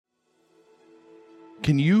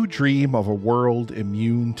Can you dream of a world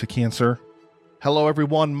immune to cancer? Hello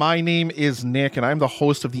everyone, my name is Nick and I'm the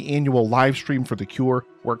host of the annual live stream for The Cure,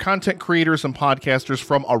 where content creators and podcasters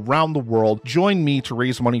from around the world join me to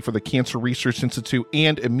raise money for the Cancer Research Institute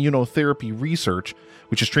and immunotherapy research,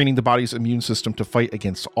 which is training the body's immune system to fight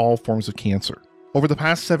against all forms of cancer. Over the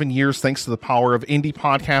past 7 years, thanks to the power of indie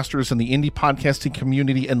podcasters and the indie podcasting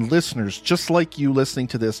community and listeners just like you listening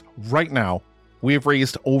to this right now, we have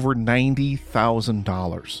raised over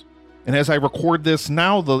 $90,000. And as I record this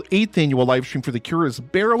now, the 8th annual live stream for The Cure is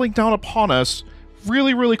barreling down upon us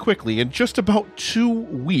really quickly in just about 2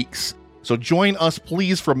 weeks. So join us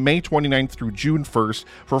please from May 29th through June 1st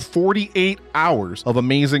for 48 hours of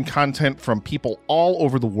amazing content from people all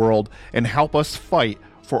over the world and help us fight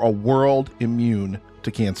for a world immune to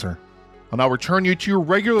cancer. I'll now return you to your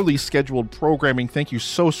regularly scheduled programming. Thank you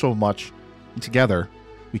so much. And together,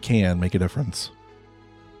 we can make a difference.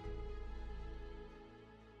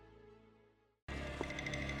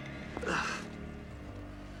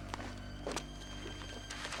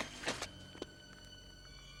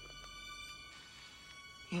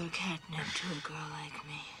 You're catnip to a girl like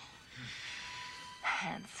me.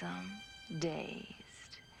 Handsome, dazed,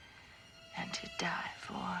 and to die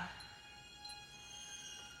for.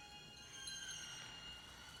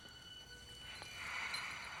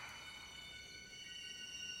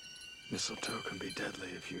 Mistletoe can be deadly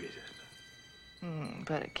if you eat it.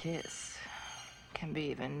 But a kiss can be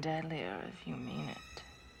even deadlier if you mean it.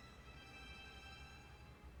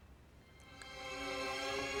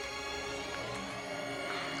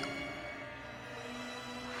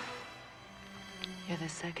 You're the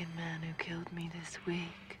second man who killed me this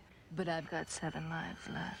week, but I've got 7 lives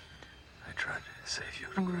left. I tried to save you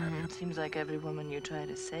and grab you. Seems like every woman you try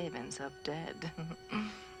to save ends up dead.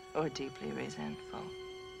 Or deeply resentful.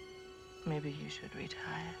 Maybe you should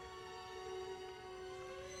retire.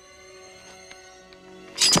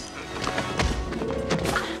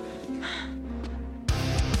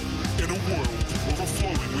 In a world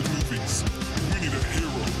overflowing with movies, we need a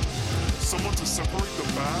hero. Someone to separate the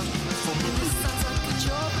bad from the good. Sounds like a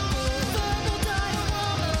job. Verbal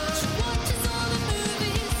diorama. She watches all the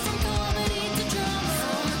movies, from comedy to drama.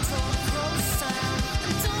 From the talk roll sound.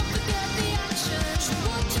 And don't forget the action. She'll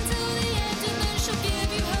watch until the end and then she'll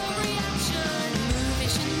give you her reaction.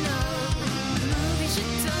 Movies you know, movies you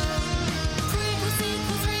don't. Prequels,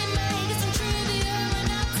 sequels, remakes, and trivia and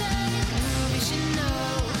outtakes. Movies you know,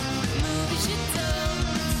 movies you don't.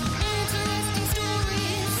 Interesting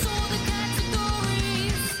stories, all the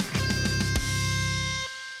categories.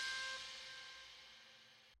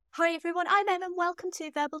 Hi everyone, I'm Em and welcome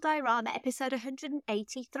to Verbal Diorama episode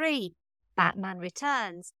 183, Batman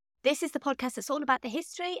Returns. This is the podcast that's all about the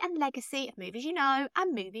history and legacy of movies you know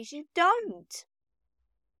and movies you don't.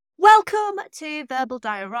 Welcome to Verbal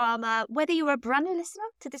Diorama. Whether you're a brand new listener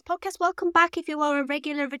to this podcast, welcome back. If you are a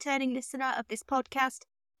regular returning listener of this podcast,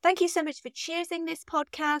 thank you so much for choosing this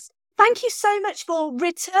podcast. Thank you so much for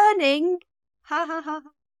returning,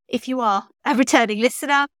 if you are a returning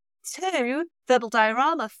listener, to Verbal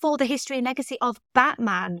Diorama for the history and legacy of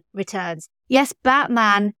Batman Returns. Yes,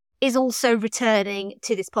 Batman is also returning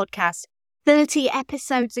to this podcast. 30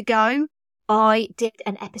 episodes ago, I did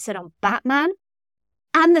an episode on Batman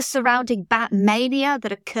and the surrounding Batmania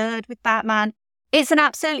that occurred with Batman. It's an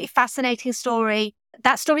absolutely fascinating story.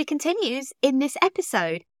 That story continues in this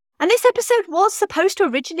episode. And this episode was supposed to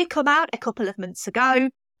originally come out a couple of months ago.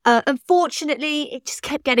 Unfortunately, it just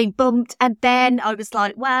kept getting bumped. And then I was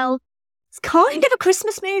like, well, it's kind of a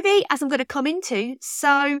Christmas movie, as I'm going to come into.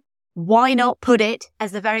 So why not put it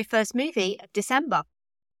as the very first movie of December?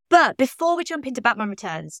 But before we jump into Batman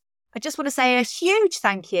Returns, I just want to say a huge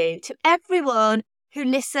thank you to everyone who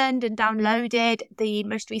listened and downloaded the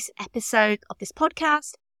most recent episode of this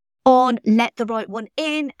podcast on Let the Right One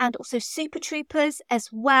In and also Super Troopers as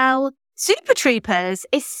well. Super Troopers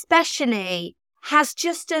especially has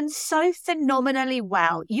just done so phenomenally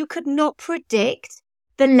well. You could not predict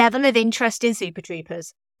the level of interest in Super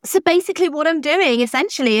Troopers. So basically what I'm doing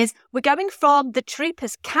essentially is we're going from the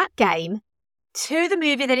Troopers cat game to the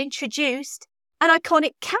movie that introduced an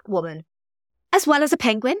iconic Catwoman, as well as a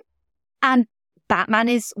penguin. And Batman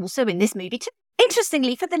is also in this movie too.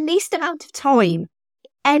 Interestingly, for the least amount of time,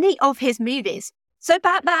 any of his movies. So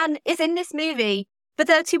Batman is in this movie for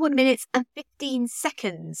 31 minutes and 15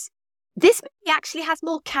 seconds. This movie actually has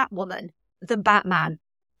more Catwoman than Batman.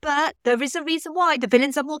 But there is a reason why the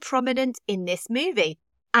villains are more prominent in this movie.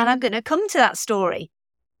 And I'm going to come to that story.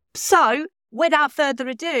 So, without further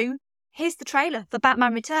ado, here's the trailer for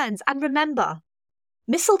Batman Returns. And remember,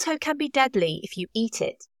 mistletoe can be deadly if you eat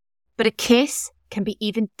it, but a kiss can be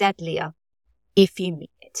even deadlier if you mean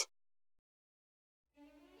it.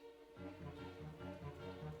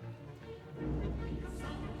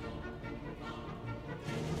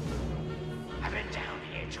 I've been down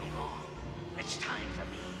here too long. It's time for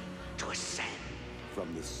me to ascend.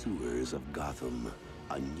 From the sewers of Gotham,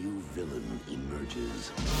 a new villain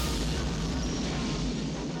emerges.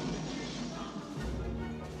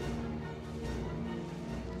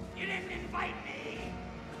 You didn't invite me,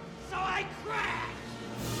 so I crashed.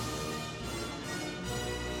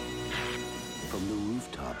 From the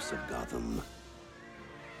rooftops of Gotham,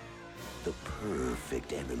 the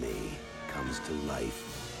perfect enemy comes to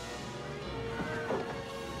life.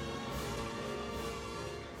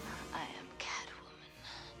 I am Catwoman.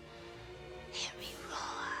 Hear me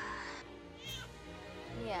roar.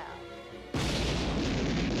 Yeah.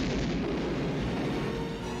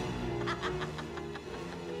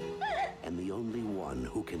 And the only one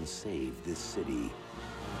who can save this city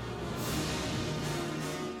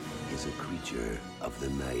is a creature of the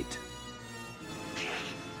night.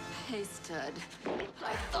 Hey, stud.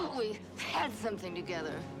 I thought we had something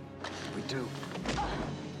together. We do.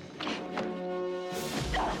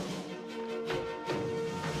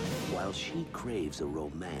 While she craves a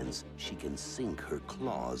romance she can sink her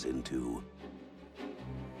claws into,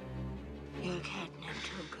 You're catnip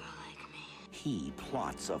to a girl like me. he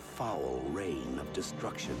plots a foul reign of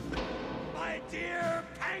destruction. My dear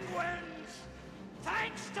penguins,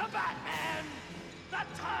 thanks to Batman, the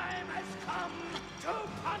time has come to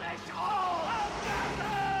punish all of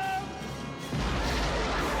Gotham!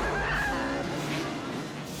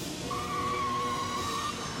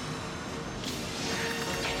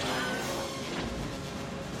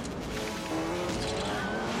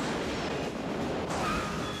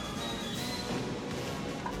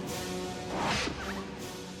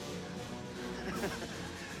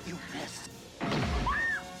 You missed.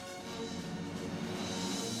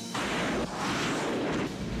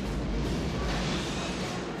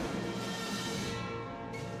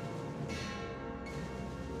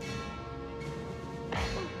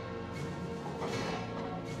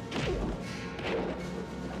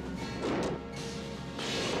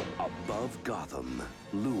 Above Gotham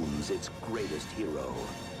looms its greatest hero.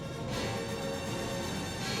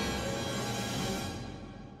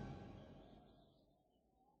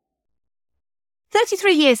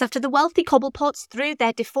 "33 years after the wealthy Cobblepots threw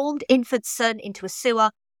their deformed infant son into a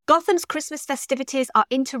sewer, Gotham's Christmas festivities are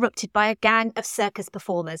interrupted by a gang of circus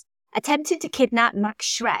performers attempting to kidnap Max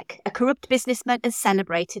Schreck, a corrupt businessman and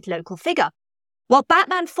celebrated local figure. While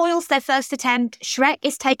Batman foils their first attempt, Schreck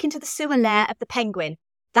is taken to the sewer lair of the Penguin,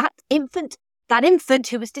 that infant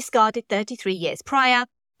who was discarded 33 years prior,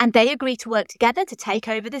 and they agree to work together to take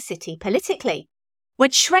over the city politically.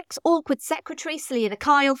 When Schreck's awkward secretary, Selina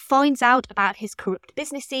Kyle, finds out about his corrupt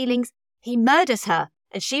business dealings, he murders her,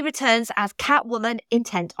 and she returns as Catwoman,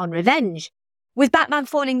 intent on revenge. With Batman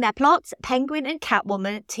foiling their plots, Penguin and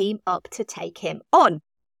Catwoman team up to take him on.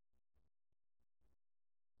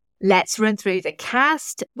 Let's run through the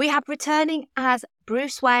cast. We have returning as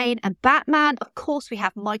Bruce Wayne and Batman. Of course, we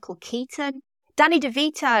have Michael Keaton. Danny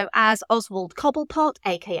DeVito as Oswald Cobblepot,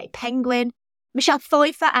 aka Penguin. Michelle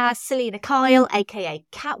Pfeiffer as Selina Kyle, aka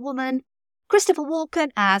Catwoman. Christopher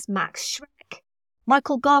Walken as Max Schreck.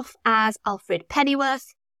 Michael Gough as Alfred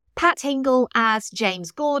Pennyworth. Pat Hingle as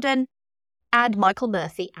James Gordon. And Michael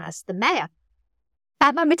Murphy as the Mayor.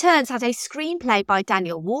 Batman Returns has a screenplay by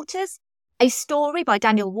Daniel Waters, a story by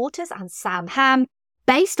Daniel Waters and Sam Hamm,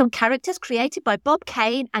 based on characters created by Bob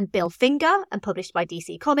Kane and Bill Finger and published by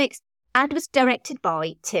DC Comics, and was directed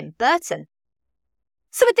by Tim Burton.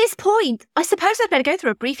 So at this point, I suppose I'd better go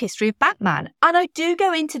through a brief history of Batman, and I do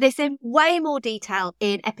go into this in way more detail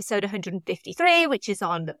in episode 153, which is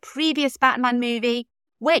on the previous Batman movie,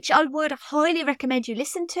 which I would highly recommend you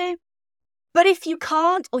listen to. But if you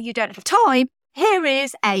can't or you don't have time, here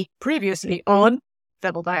is a previously on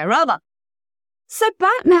Verbal Diorama. So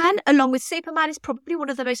Batman, along with Superman, is probably one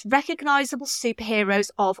of the most recognisable superheroes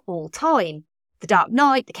of all time. The Dark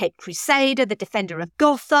Knight, the Caped Crusader, the Defender of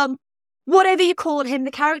Gotham, whatever you call him,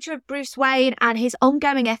 the character of Bruce Wayne and his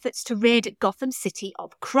ongoing efforts to rid Gotham City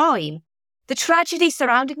of crime. The tragedy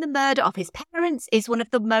surrounding the murder of his parents is one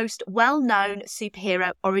of the most well-known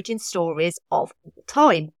superhero origin stories of all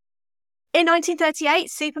time. In 1938,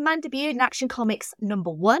 Superman debuted in Action Comics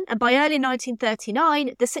 #1, and by early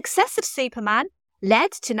 1939, the success of Superman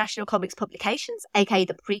led to National Comics Publications, aka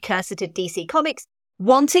the precursor to DC Comics,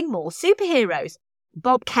 wanting more superheroes.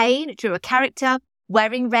 Bob Kane drew a character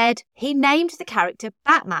wearing red. He named the character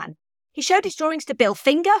Batman. He showed his drawings to Bill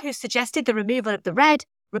Finger, who suggested the removal of the red,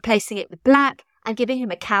 replacing it with black, and giving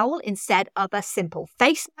him a cowl instead of a simple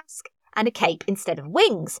face mask. and a cape instead of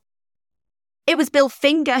wings. It was Bill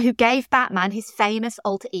Finger who gave Batman his famous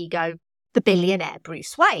alter ego, the billionaire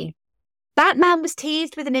Bruce Wayne. Batman was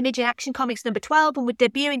teased with an image in Action Comics number 12 and would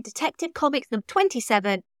debut in Detective Comics number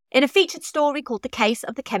 27 in a featured story called The Case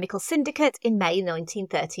of the Chemical Syndicate in May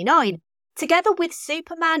 1939. Together with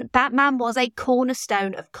Superman, Batman was a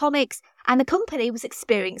cornerstone of comics, and the company was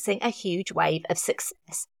experiencing a huge wave of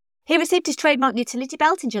success. He received his trademark utility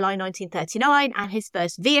belt in July 1939 and his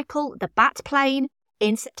first vehicle, the Batplane,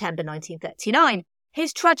 in September 1939.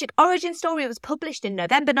 His tragic origin story was published in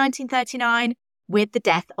November 1939 with the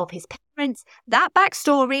death of his parents. That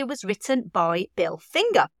backstory was written by Bill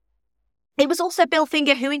Finger. It was also Bill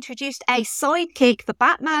Finger who introduced a sidekick for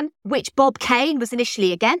Batman, which Bob Kane was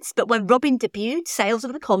initially against, but when Robin debuted, sales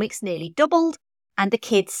of the comics nearly doubled, and the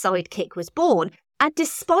kid's sidekick was born. And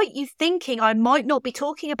despite you thinking I might not be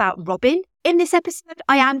talking about Robin in this episode,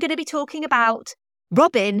 I am going to be talking about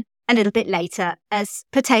Robin a little bit later as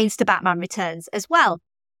pertains to Batman Returns as well.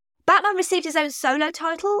 Batman received his own solo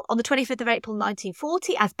title on the 25th of April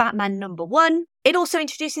 1940 as Batman number 1. It also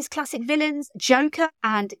introduces classic villains Joker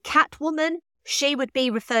and Catwoman. She would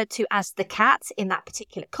be referred to as the Cat in that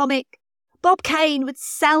particular comic. Bob Kane would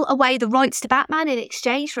sell away the rights to Batman in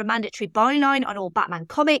exchange for a mandatory byline on all Batman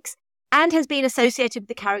comics and has been associated with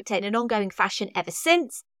the character in an ongoing fashion ever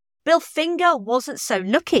since. Bill Finger wasn't so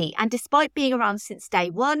lucky, and despite being around since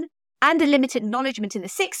day one and a limited acknowledgement in the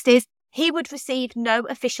 60s, he would receive no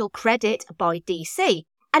official credit by DC.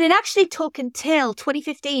 And it actually took until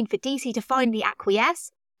 2015 for DC to finally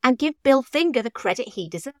acquiesce and give Bill Finger the credit he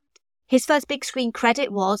deserved. His first big screen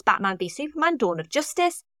credit was Batman v Superman: Dawn of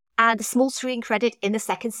Justice, and a small screen credit in the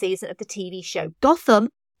second season of the TV show Gotham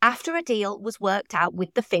after a deal was worked out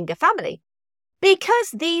with the Finger family. Because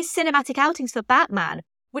these cinematic outings for Batman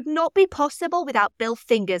would not be possible without Bill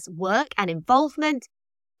Finger's work and involvement,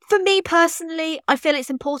 for me personally, I feel it's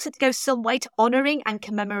important to go some way to honouring and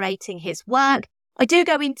commemorating his work. I do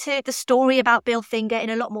go into the story about Bill Finger in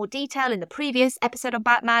a lot more detail in the previous episode on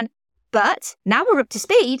Batman, but now we're up to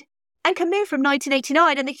speed and can move from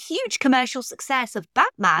 1989 and the huge commercial success of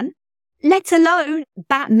Batman, let alone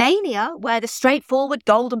Batmania, where the straightforward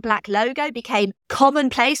gold and black logo became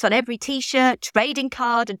commonplace on every t-shirt, trading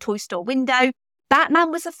card and toy store window.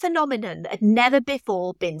 Batman was a phenomenon that had never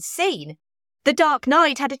before been seen. The Dark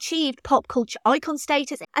Knight had achieved pop culture icon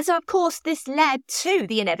status, and so of course this led to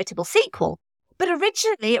the inevitable sequel. But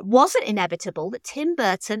originally it wasn't inevitable that Tim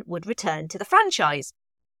Burton would return to the franchise.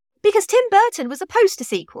 Because Tim Burton was opposed to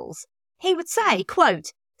sequels. He would say,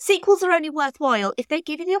 quote, "Sequels are only worthwhile if they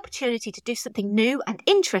give you the opportunity to do something new and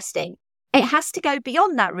interesting. It has to go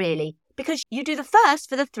beyond that really, because you do the first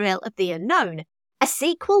for the thrill of the unknown. A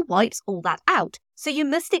sequel wipes all that out, so you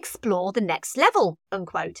must explore the next level,"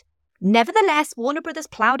 unquote. Nevertheless, Warner Brothers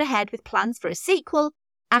ploughed ahead with plans for a sequel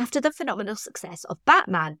after the phenomenal success of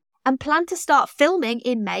Batman and planned to start filming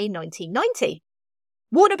in May 1990.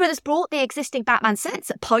 Warner Brothers bought the existing Batman sets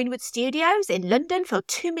at Pinewood Studios in London for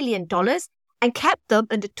 $2 million and kept them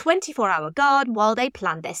under 24-hour guard while they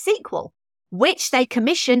planned their sequel, which they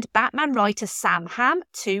commissioned Batman writer Sam Hamm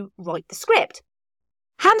to write the script.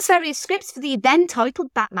 Hamm's various scripts for the then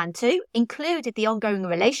titled Batman 2 included the ongoing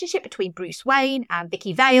relationship between Bruce Wayne and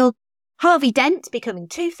Vicky Vale, Harvey Dent becoming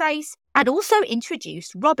Two-Face, and also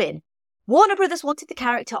introduced Robin. Warner Brothers wanted the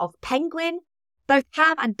character of Penguin. Both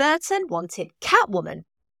Hamm and Burton wanted Catwoman.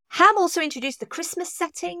 Hamm also introduced the Christmas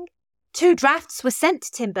setting. 2 drafts were sent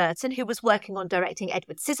to Tim Burton, who was working on directing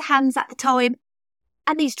Edward Scissorhands at the time.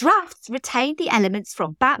 And these drafts retained the elements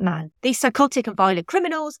from Batman, the psychotic and violent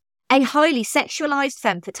criminals, a highly sexualised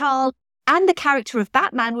femme fatale, and the character of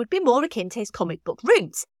Batman would be more akin to his comic book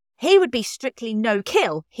roots. He would be strictly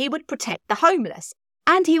no-kill, he would protect the homeless,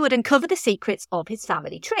 and he would uncover the secrets of his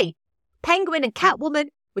family tree. Penguin and Catwoman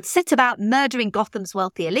would set about murdering Gotham's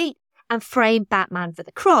wealthy elite and frame Batman for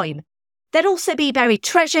the crime. There'd also be buried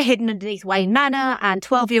treasure hidden underneath Wayne Manor, and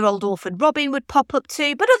 12-year-old orphan Robin would pop up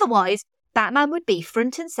too, but otherwise, Batman would be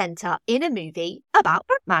front and centre in a movie about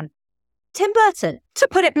Batman. Tim Burton, to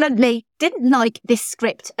put it bluntly, didn't like this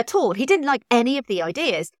script at all. He didn't like any of the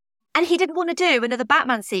ideas. And he didn't want to do another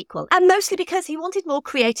Batman sequel, and mostly because he wanted more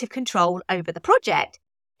creative control over the project.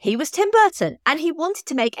 He was Tim Burton, and he wanted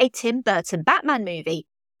to make a Tim Burton Batman movie,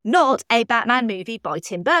 not a Batman movie by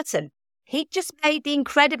Tim Burton. He just made the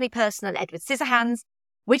incredibly personal Edward Scissorhands,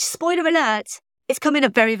 which, spoiler alert, is coming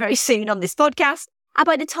up very, very soon on this podcast. And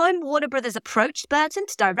by the time Warner Brothers approached Burton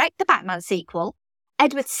to direct the Batman sequel,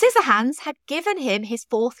 Edward Scissorhands had given him his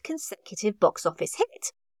 4th consecutive box office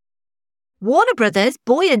hit. Warner Brothers,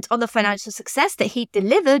 buoyant on the financial success that he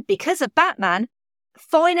delivered because of Batman,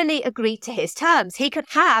 finally agreed to his terms. He could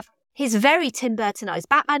have his very Tim Burtonized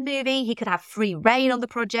Batman movie. He could have free reign on the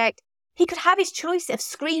project. He could have his choice of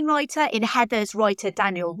screenwriter in Heather's writer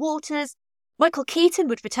Daniel Waters. Michael Keaton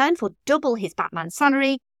would return for double his Batman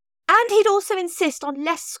salary. And he'd also insist on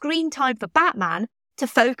less screen time for Batman to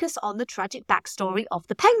focus on the tragic backstory of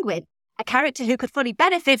the Penguin, a character who could fully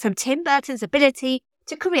benefit from Tim Burton's ability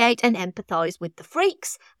to create and empathise with the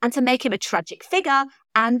freaks and to make him a tragic figure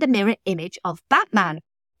and the mirror image of Batman.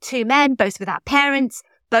 Two men, both without parents,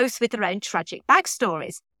 both with their own tragic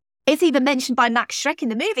backstories. It's even mentioned by Max Schreck in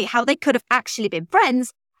the movie how they could have actually been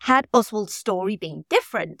friends had Oswald's story been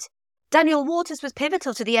different. Daniel Waters was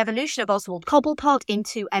pivotal to the evolution of Oswald Cobblepot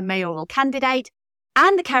into a mayoral candidate,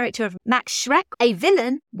 and the character of Max Schreck, a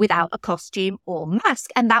villain without a costume or mask,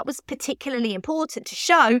 and that was particularly important to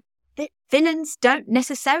show that villains don't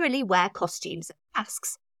necessarily wear costumes and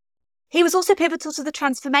masks. He was also pivotal to the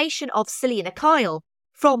transformation of Selina Kyle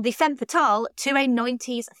from the femme fatale to a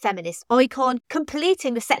 90s feminist icon,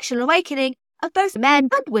 completing the sexual awakening of both men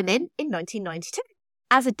and women in 1992.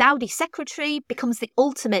 As a dowdy secretary becomes the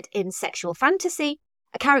ultimate in sexual fantasy,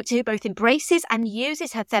 a character who both embraces and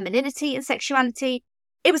uses her femininity and sexuality,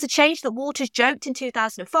 it was a change that Waters joked in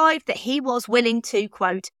 2005 that he was willing to,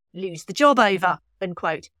 quote, lose the job over,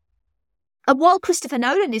 unquote. And while Christopher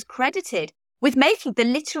Nolan is credited with making the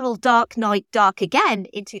literal Dark Knight dark again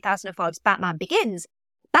in 2005's Batman Begins,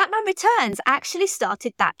 Batman Returns actually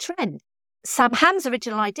started that trend. Sam Hamm's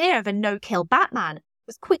original idea of a no-kill Batman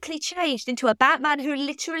was quickly changed into a Batman who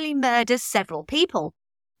literally murders several people.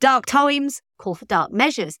 Dark times call for dark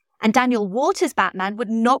measures, and Daniel Waters' Batman would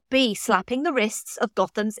not be slapping the wrists of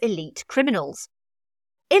Gotham's elite criminals.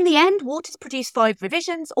 In the end, Waters produced 5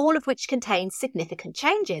 revisions, all of which contained significant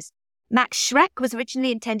changes. Max Schreck was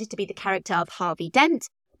originally intended to be the character of Harvey Dent,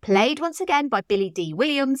 played once again by Billy D.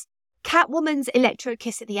 Williams. Catwoman's electro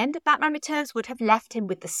kiss at the end of Batman Returns would have left him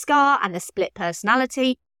with the scar and the split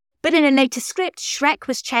personality, but in a later script, Schreck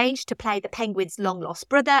was changed to play the Penguin's long-lost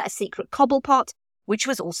brother, a secret Cobblepot, which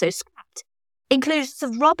was also scrapped. Inclusions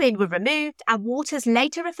of Robin were removed, and Waters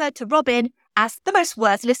later referred to Robin as the most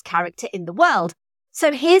worthless character in the world.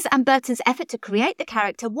 So his and Burton's effort to create the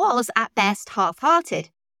character was, at best, half-hearted.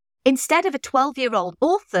 Instead of a 12-year-old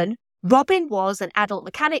orphan, Robin was an adult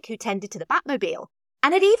mechanic who tended to the Batmobile,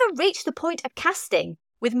 and had even reached the point of casting,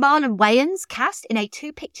 with Marlon Wayans cast in a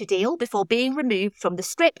 2-picture deal before being removed from the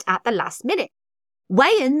script at the last minute.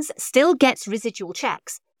 Wayans still gets residual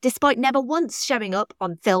checks, despite never once showing up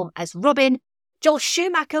on film as Robin. Joel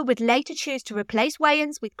Schumacher would later choose to replace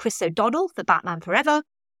Wayans with Chris O'Donnell for Batman Forever.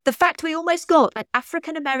 The fact we almost got an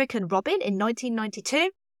African-American Robin in 1992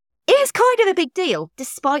 is kind of a big deal,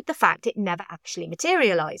 despite the fact it never actually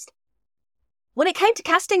materialised. When it came to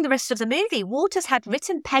casting the rest of the movie, Waters had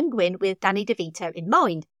written Penguin with Danny DeVito in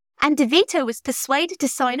mind, and DeVito was persuaded to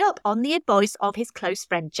sign up on the advice of his close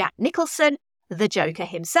friend Jack Nicholson, the Joker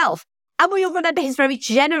himself. And we all remember his very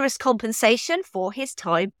generous compensation for his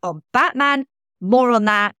time on Batman. More on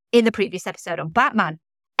that in the previous episode on Batman.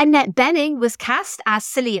 Annette Bening was cast as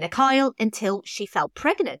Selina Kyle until she fell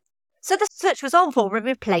pregnant. So the search was on for a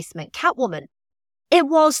replacement Catwoman. It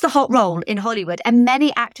was the hot role in Hollywood, and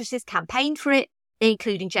many actresses campaigned for it,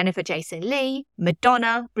 including Jennifer Jason Leigh,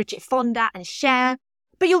 Madonna, Bridget Fonda, and Cher.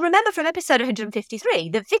 But you'll remember from episode 153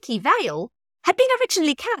 that Vicky Vale had been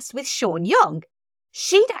originally cast with Sean Young.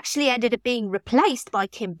 She'd actually ended up being replaced by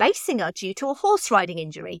Kim Basinger due to a horse riding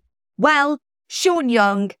injury. Well, Sean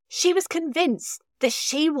Young, she was convinced that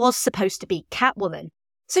she was supposed to be Catwoman.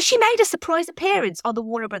 So she made a surprise appearance on the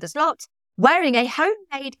Warner Brothers lot, wearing a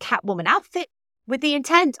homemade Catwoman outfit, with the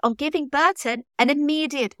intent on giving Burton an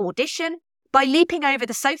immediate audition by leaping over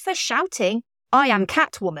the sofa shouting, "I am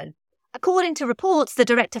Catwoman." According to reports, the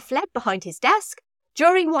director fled behind his desk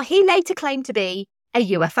during what he later claimed to be a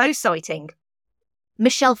UFO sighting.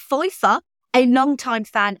 Michelle Pfeiffer, a longtime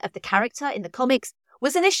fan of the character in the comics,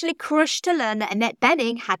 was initially crushed to learn that Annette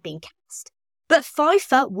Bening had been cast. But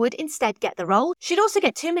Pfeiffer would instead get the role. She'd also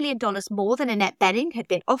get $2 million more than Annette Bening had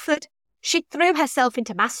been offered. She threw herself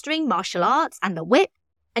into mastering martial arts and the whip,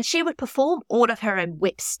 and she would perform all of her own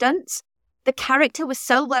whip stunts. The character was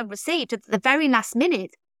so well received that at the very last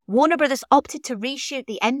minute, Warner Brothers opted to reshoot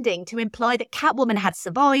the ending to imply that Catwoman had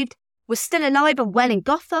survived, was still alive and well in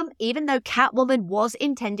Gotham, even though Catwoman was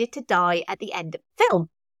intended to die at the end of the film.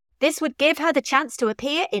 This would give her the chance to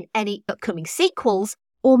appear in any upcoming sequels,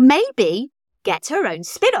 or maybe get her own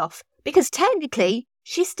spin-off, because technically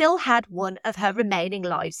she still had one of her remaining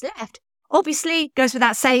lives left. Obviously, goes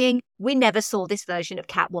without saying, we never saw this version of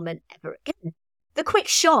Catwoman ever again. The quick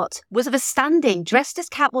shot was of a standing, dressed as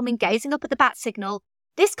Catwoman, gazing up at the bat signal.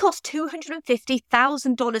 This cost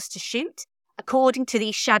 $250,000 to shoot, according to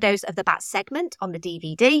the Shadows of the Bat segment on the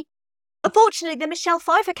DVD. Unfortunately, the Michelle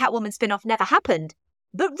Pfeiffer Catwoman spin-off never happened.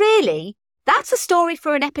 But really, that's a story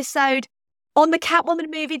for an episode on the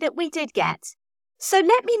Catwoman movie that we did get. So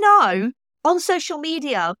let me know on social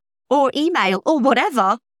media or email or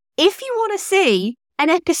whatever if you want to see an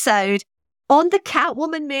episode on the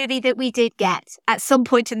Catwoman movie that we did get at some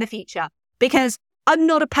point in the future, because I'm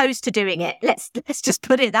not opposed to doing it. Let's just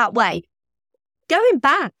put it that way. Going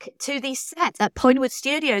back to the set at Pinewood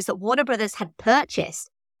Studios that Warner Brothers had purchased,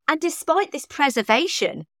 and despite this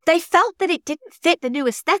preservation, they felt that it didn't fit the new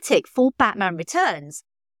aesthetic for Batman Returns.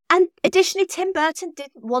 And additionally, Tim Burton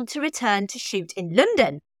didn't want to return to shoot in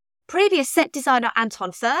London. Previous set designer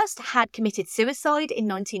Anton Furst had committed suicide in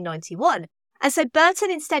 1991, and so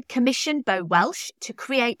Burton instead commissioned Bo Welsh to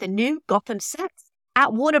create the new Gotham sets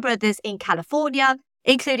at Warner Brothers in California,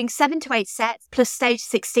 including 7 to 8 sets plus stage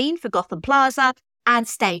 16 for Gotham Plaza and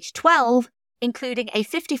stage 12, including a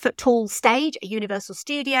 50-foot tall stage at Universal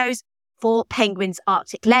Studios for Penguin's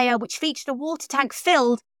Arctic Lair, which featured a water tank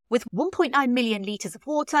filled with 1.9 million litres of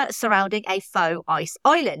water surrounding a faux ice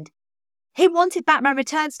island. He wanted Batman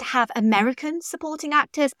Returns to have American supporting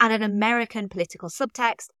actors and an American political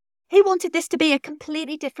subtext. He wanted this to be a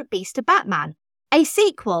completely different beast to Batman, a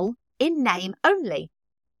sequel in name only.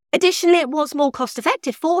 Additionally, it was more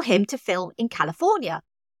cost-effective for him to film in California.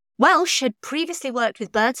 Welsh had previously worked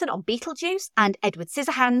with Burton on Beetlejuice and Edward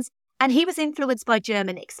Scissorhands, and he was influenced by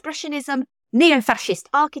German Expressionism, neo-fascist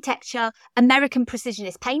architecture, American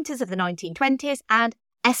precisionist painters of the 1920s, and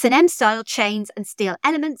S&M-style chains and steel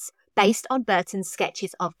elements based on Burton's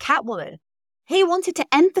sketches of Catwoman. He wanted to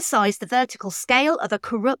emphasise the vertical scale of a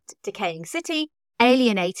corrupt, decaying city,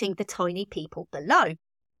 alienating the tiny people below.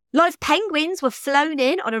 Live penguins were flown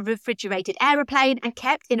in on a refrigerated aeroplane and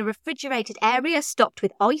kept in a refrigerated area stocked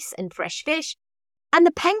with ice and fresh fish. And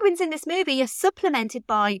the penguins in this movie are supplemented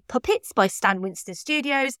by puppets by Stan Winston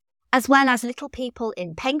Studios, as well as little people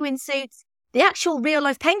in penguin suits. The actual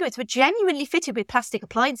real-life penguins were genuinely fitted with plastic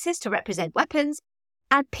appliances to represent weapons,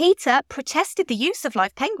 and Peter protested the use of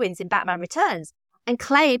live penguins in Batman Returns and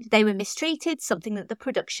claimed they were mistreated, something that the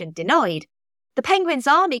production denied. The Penguins'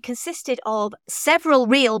 army consisted of several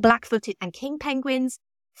real black-footed and king penguins,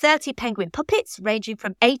 30 penguin puppets ranging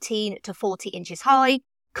from 18 to 40 inches high,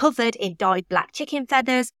 covered in dyed black chicken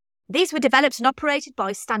feathers. These were developed and operated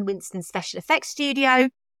by Stan Winston's Special Effects Studio,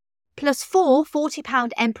 plus 4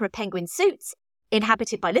 40-pound Emperor penguin suits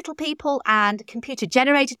inhabited by little people and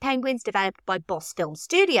computer-generated penguins developed by Boss Film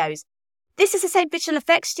Studios. This is the same visual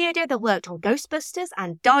effects studio that worked on Ghostbusters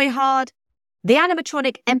and Die Hard. The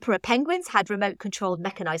animatronic Emperor penguins had remote-controlled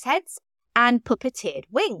mechanised heads and puppeteered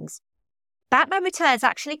wings. Batman Returns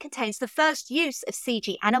actually contains the first use of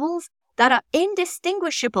CG animals that are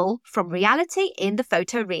indistinguishable from reality in the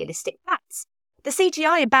photorealistic bats. The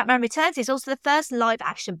CGI in Batman Returns is also the first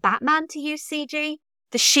live-action Batman to use CG,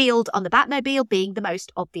 the shield on the Batmobile being the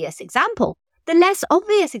most obvious example. The less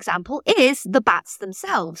obvious example is the bats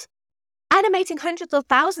themselves. Animating hundreds of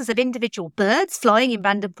thousands of individual birds flying in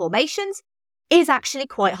random formations is actually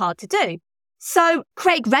quite hard to do. So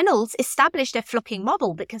Craig Reynolds established a flocking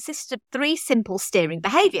model that consisted of 3 simple steering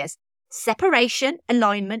behaviours: separation,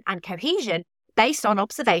 alignment and cohesion, based on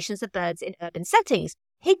observations of birds in urban settings.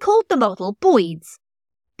 He called the model Boids.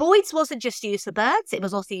 Boids wasn't just used for birds, it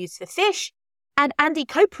was also used for fish, and Andy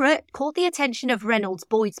Copra caught the attention of Reynolds'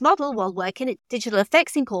 Boids model while working at Digital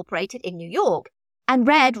Effects Incorporated in New York, and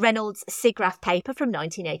read Reynolds' SIGGRAPH paper from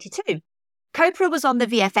 1982. Copra was on the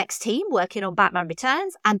VFX team working on Batman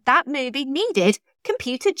Returns, and that movie needed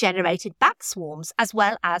computer-generated bat swarms as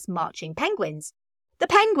well as marching penguins. The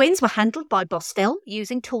penguins were handled by Boss Film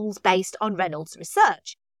using tools based on Reynolds'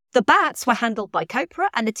 research. The bats were handled by Copra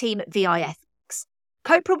and the team at VFX.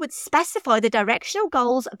 Copra would specify the directional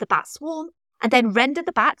goals of the bat swarm and then render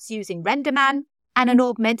the bats using RenderMan and an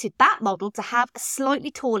augmented bat model to have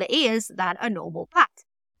slightly taller ears than a normal bat.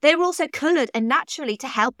 They were also coloured and naturally to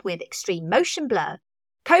help with extreme motion blur.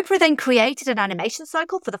 Copra then created an animation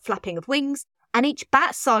cycle for the flapping of wings, and each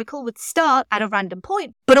bat cycle would start at a random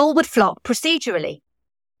point, but all would flop procedurally.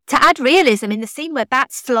 To add realism in the scene where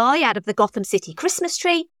bats fly out of the Gotham City Christmas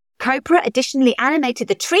tree, Copra additionally animated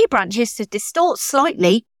the tree branches to distort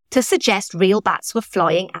slightly to suggest real bats were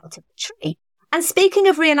flying out of the tree. And speaking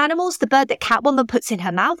of real animals, the bird that Catwoman puts in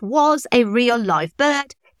her mouth was a real live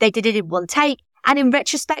bird. They did it in one take. And in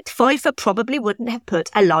retrospect, Pfeiffer probably wouldn't have put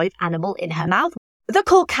a live animal in her mouth. The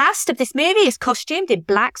core cast of this movie is costumed in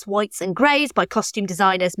blacks, whites and greys by costume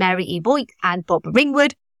designers Mary E. Voigt and Bob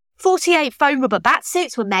Ringwood. 48 foam rubber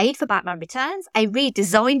batsuits were made for Batman Returns, a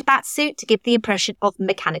redesigned batsuit to give the impression of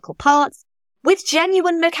mechanical parts, with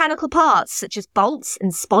genuine mechanical parts such as bolts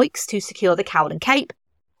and spikes to secure the cowl and cape.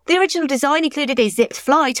 The original design included a zipped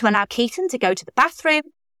fly to allow Keaton to go to the bathroom,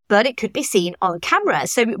 but it could be seen on camera,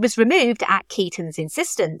 so it was removed at Keaton's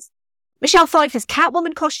insistence. Michelle Pfeiffer's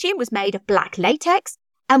Catwoman costume was made of black latex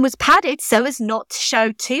and was padded so as not to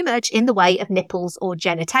show too much in the way of nipples or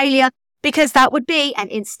genitalia, because that would be an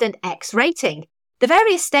instant X rating. The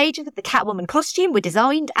various stages of the Catwoman costume were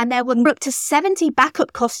designed, and there were up to 70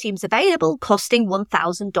 backup costumes available, costing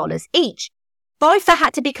 $1,000 each. Pfeiffer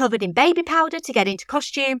had to be covered in baby powder to get into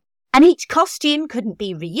costume, and each costume couldn't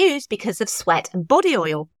be reused because of sweat and body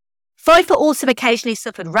oil. Pfeiffer also occasionally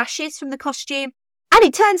suffered rashes from the costume, and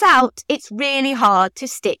it turns out it's really hard to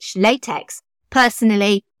stitch latex.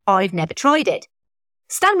 Personally, I've never tried it.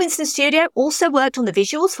 Stan Winston Studio also worked on the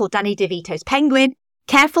visuals for Danny DeVito's Penguin,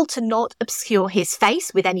 careful to not obscure his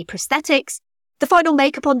face with any prosthetics. The final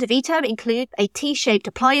makeup on DeVito includes a T-shaped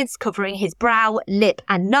appliance covering his brow, lip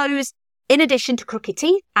and nose, in addition to crooked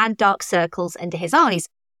teeth and dark circles under his eyes.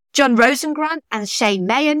 John Rosengrant and Shane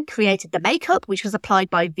Mahan created the makeup, which was applied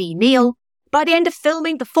by V. Neal. By the end of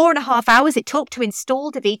filming, the 4.5 hours it took to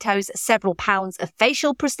install DeVito's several pounds of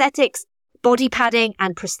facial prosthetics, body padding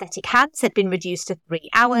and prosthetic hands had been reduced to 3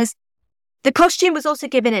 hours. The costume was also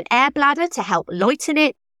given an air bladder to help lighten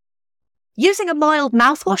it. Using a mild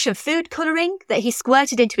mouthwash and food colouring that he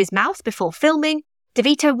squirted into his mouth before filming,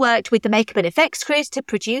 DeVito worked with the makeup and effects crews to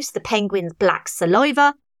produce the Penguin's black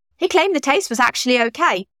saliva. He claimed the taste was actually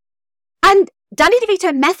okay. And Danny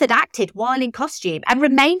DeVito method acted while in costume and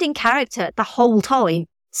remained in character the whole time,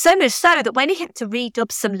 so much so that when he had to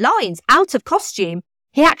redub some lines out of costume,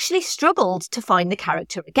 he actually struggled to find the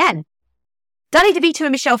character again. Danny DeVito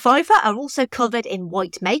and Michelle Pfeiffer are also covered in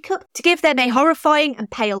white makeup to give them a horrifying and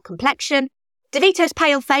pale complexion. DeVito's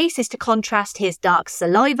pale face is to contrast his dark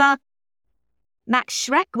saliva. Max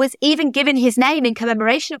Schreck was even given his name in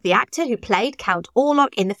commemoration of the actor who played Count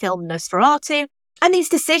Orlok in the film Nosferatu. And these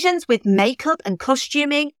decisions with makeup and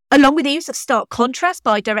costuming, along with the use of stark contrast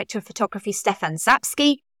by director of photography Stefan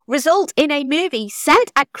Zapsky, result in a movie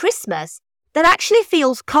set at Christmas that actually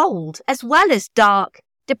feels cold, as well as dark,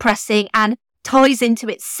 depressing, and ties into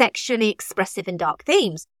its sexually expressive and dark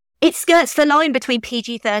themes. It skirts the line between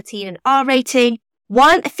PG-13 and R rating,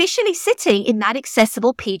 while officially sitting in that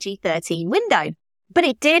accessible PG-13 window. But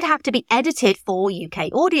it did have to be edited for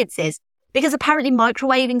UK audiences, because apparently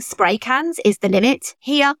microwaving spray cans is the limit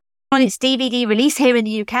here. On its DVD release here in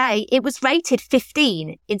the UK, it was rated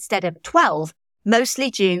 15 instead of 12, mostly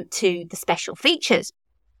due to the special features.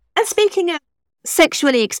 And speaking of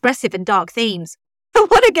sexually expressive and dark themes, I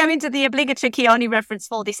want to go into the obligatory Keanu reference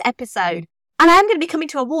for this episode. And I am going to be coming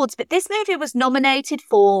to awards, but this movie was nominated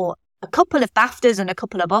for a couple of BAFTAs and a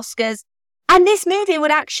couple of Oscars. And this movie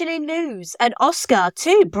would actually lose an Oscar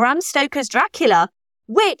to Bram Stoker's Dracula,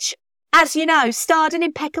 which, as you know, starred an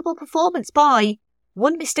impeccable performance by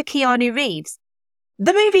one Mr. Keanu Reeves.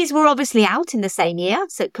 The movies were obviously out in the same year,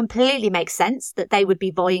 so it completely makes sense that they would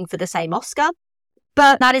be vying for the same Oscar.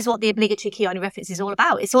 But that is what the obligatory Keanu reference is all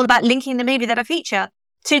about. It's all about linking the movie that I feature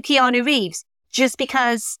to Keanu Reeves, just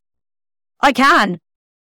because I can.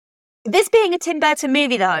 This being a Tim Burton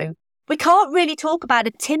movie, though, we can't really talk about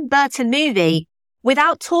a Tim Burton movie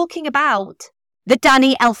without talking about the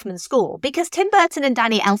Danny Elfman score, because Tim Burton and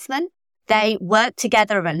Danny Elfman, they work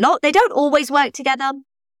together a lot. They don't always work together,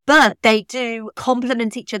 but they do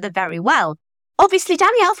complement each other very well. Obviously,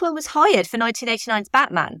 Danny Elfman was hired for 1989's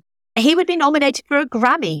Batman. He would be nominated for a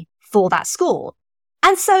Grammy for that score.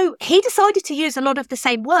 And so he decided to use a lot of the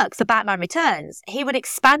same work for Batman Returns. He would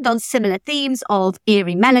expand on similar themes of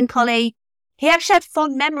eerie melancholy. He actually had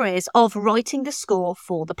fond memories of writing the score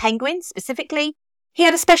for the Penguin specifically. He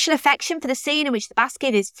had a special affection for the scene in which the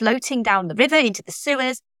basket is floating down the river into the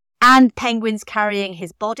sewers and Penguin's carrying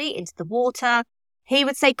his body into the water. He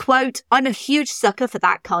would say, quote, "I'm a huge sucker for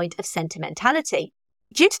that kind of sentimentality."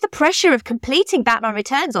 Due to the pressure of completing Batman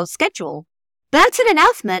Returns on schedule, Burton and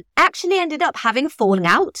Elfman actually ended up having a falling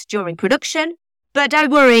out during production, but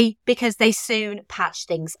don't worry, because they soon patched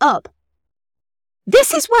things up.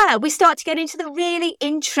 This is where we start to get into the really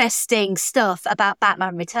interesting stuff about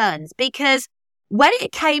Batman Returns, because when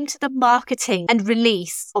it came to the marketing and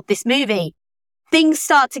release of this movie, things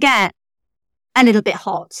start to get a little bit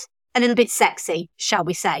hot, a little bit sexy, shall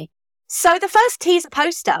we say. So the first teaser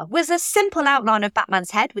poster was a simple outline of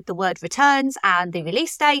Batman's head with the word Returns and the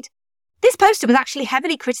release date. This poster was actually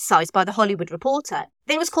heavily criticised by The Hollywood Reporter.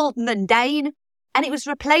 It was called Mundane, and it was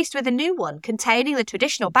replaced with a new one containing the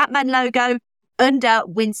traditional Batman logo under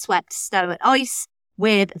windswept snow and ice,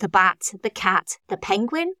 with the bat, the cat, the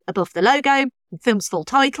penguin above the logo, the film's full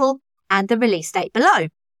title, and the release date below.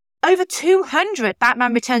 Over 200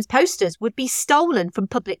 Batman Returns posters would be stolen from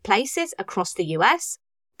public places across the US.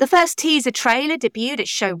 The first teaser trailer debuted at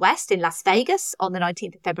Show West in Las Vegas on the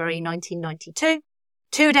 19th of February 1992.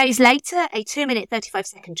 2 days later, a 2-minute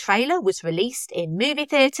 35-second trailer was released in movie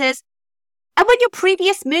theatres. And when your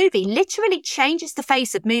previous movie literally changes the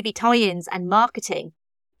face of movie tie-ins and marketing,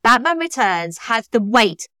 Batman Returns has the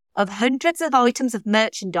weight of hundreds of items of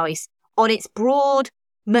merchandise on its broad,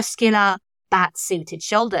 muscular, bat-suited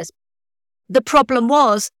shoulders. The problem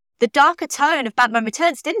was, the darker tone of Batman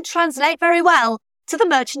Returns didn't translate very well to the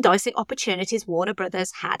merchandising opportunities Warner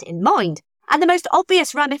Brothers had in mind. And the most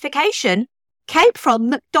obvious ramification came from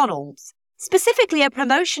McDonald's, specifically a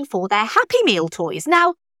promotion for their Happy Meal toys.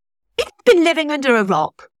 Now, if you've been living under a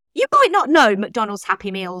rock, you might not know McDonald's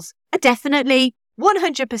Happy Meals are definitely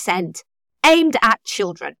 100% aimed at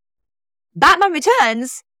children. Batman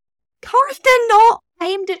Returns, kind of not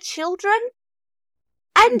aimed at children.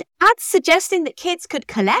 And ads suggesting that kids could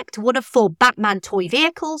collect one of 4 Batman toy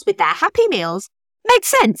vehicles with their Happy Meals made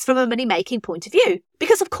sense from a money-making point of view.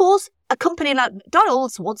 Because, of course, a company like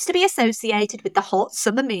McDonald's wants to be associated with the hot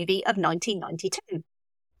summer movie of 1992.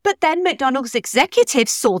 But then McDonald's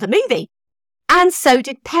executives saw the movie. And so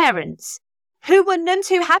did parents, who were none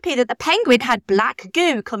too happy that the penguin had black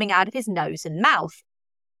goo coming out of his nose and mouth.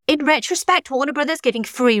 In retrospect, Warner Brothers giving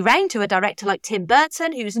free rein to a director like Tim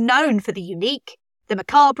Burton, who's known for the unique, the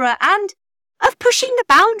macabre, and of pushing the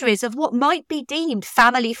boundaries of what might be deemed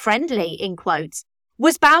family-friendly, in quotes,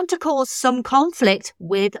 was bound to cause some conflict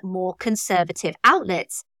with more conservative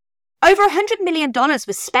outlets. Over $100 million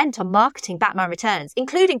was spent on marketing Batman Returns,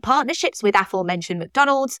 including partnerships with aforementioned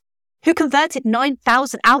McDonald's, who converted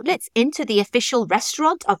 9,000 outlets into the official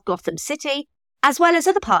restaurant of Gotham City, as well as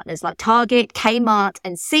other partners like Target, Kmart,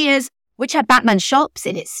 and Sears, which had Batman shops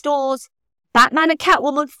in its stores. Batman and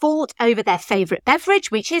Catwoman fought over their favourite beverage,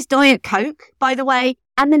 which is Diet Coke, by the way,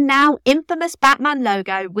 and the now infamous Batman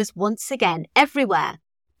logo was once again everywhere.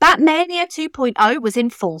 Batmania 2.0 was in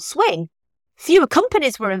full swing. Fewer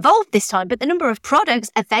companies were involved this time, but the number of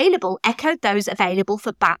products available echoed those available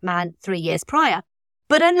for Batman 3 years prior.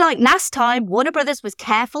 But unlike last time, Warner Brothers was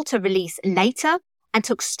careful to release later and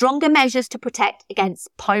took stronger measures to protect against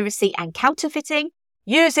piracy and counterfeiting,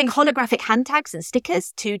 using holographic hand tags and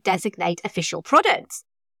stickers to designate official products.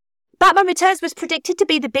 Batman Returns was predicted to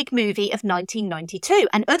be the big movie of 1992,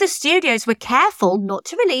 and other studios were careful not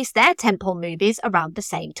to release their tentpole movies around the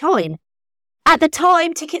same time. At the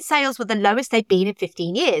time, ticket sales were the lowest they'd been in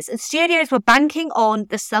 15 years, and studios were banking on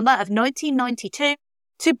the summer of 1992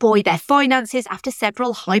 to buoy their finances after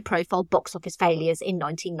several high-profile box office failures in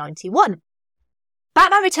 1991.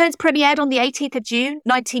 Batman Returns premiered on the 18th of June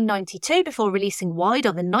 1992 before releasing wide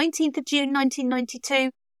on the 19th of June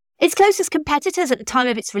 1992. Its closest competitors at the time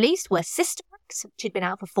of its release were Sister Acts, which had been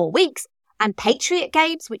out for 4 weeks, and Patriot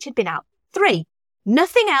Games, which had been out 3.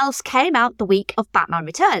 Nothing else came out the week of Batman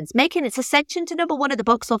Returns, making its ascension to number 1 at the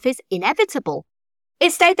box office inevitable.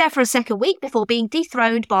 It stayed there for a second week before being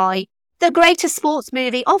dethroned by the greatest sports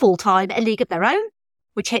movie of all time, A League of Their Own,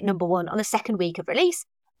 which hit number 1 on the second week of release,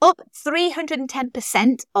 up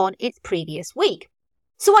 310% on its previous week.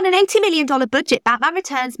 So on an $80 million budget, Batman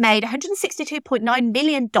Returns made $162.9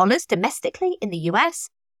 million domestically in the US,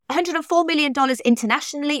 $104 million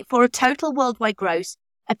internationally, for a total worldwide gross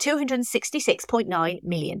of $266.9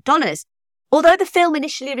 million. Although the film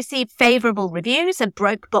initially received favourable reviews and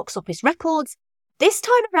broke box office records, this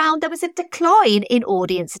time around there was a decline in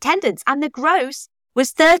audience attendance, and the gross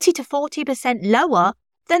was 30 to 40% lower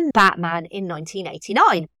than Batman in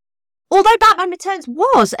 1989. Although Batman Returns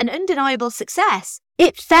was an undeniable success,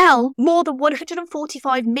 it fell more than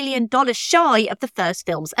 $145 million shy of the first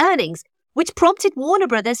film's earnings, which prompted Warner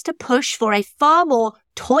Brothers to push for a far more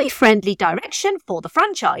toy-friendly direction for the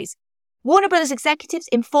franchise. Warner Brothers executives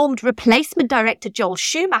informed replacement director Joel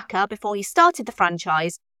Schumacher before he started the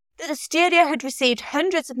franchise that the studio had received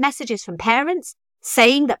hundreds of messages from parents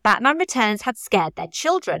saying that Batman Returns had scared their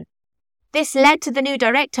children. This led to the new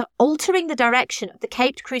director altering the direction of the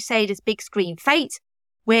Caped Crusaders' big screen fate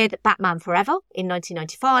with Batman Forever in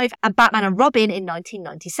 1995 and Batman and Robin in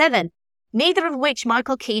 1997, neither of which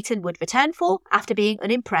Michael Keaton would return for after being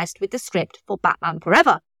unimpressed with the script for Batman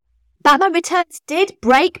Forever. Batman Returns did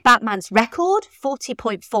break Batman's record,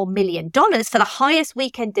 $40.4 million, for the highest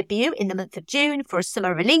weekend debut in the month of June for a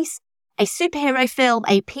summer release, a superhero film,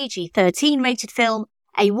 a PG-13 rated film,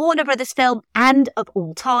 a Warner Brothers film, and of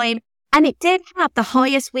all time. And it did have the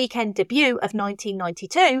highest weekend debut of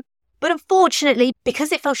 1992, but unfortunately,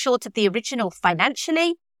 because it fell short of the original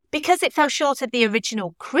financially, because it fell short of the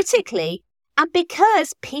original critically, and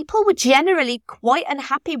because people were generally quite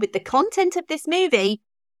unhappy with the content of this movie,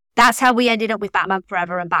 That's how we ended up with Batman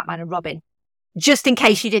Forever and Batman and Robin. Just in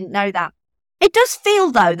case you didn't know that. It does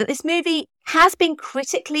feel, though, that this movie has been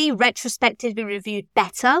critically, retrospectively reviewed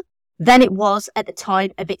better than it was at the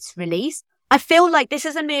time of its release. I feel like this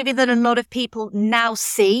is a movie that a lot of people now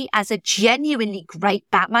see as a genuinely great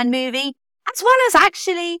Batman movie, as well as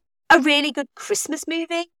actually a really good Christmas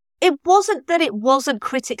movie. It wasn't that it wasn't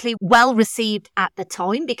critically well received at the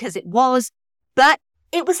time, because it was, but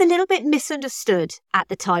it was a little bit misunderstood at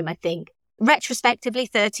the time, I think. Retrospectively,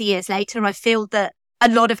 30 years later, I feel that a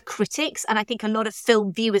lot of critics, and I think a lot of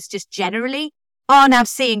film viewers just generally, are now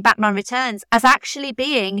seeing Batman Returns as actually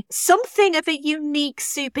being something of a unique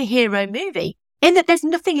superhero movie, in that there's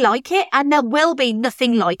nothing like it, and there will be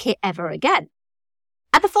nothing like it ever again.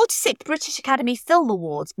 At the 46th British Academy Film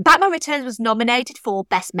Awards, Batman Returns was nominated for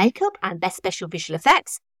Best Makeup and Best Special Visual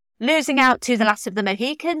Effects, losing out to The Last of the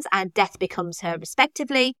Mohicans and Death Becomes Her,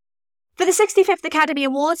 respectively. For the 65th Academy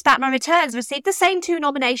Awards, Batman Returns received the same two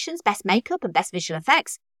nominations, Best Makeup and Best Visual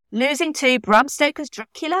Effects, losing to Bram Stoker's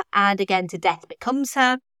Dracula and again to Death Becomes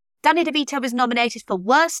Her. Danny DeVito was nominated for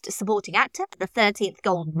Worst Supporting Actor at the 13th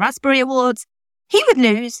Golden Raspberry Awards. He would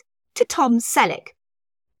lose to Tom Selleck.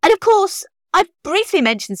 And of course, I've briefly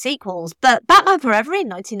mentioned sequels, but Batman Forever in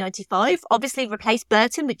 1995 obviously replaced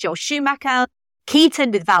Burton with Joel Schumacher,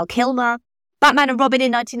 Keaton with Val Kilmer. Batman and Robin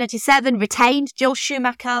in 1997 retained Joel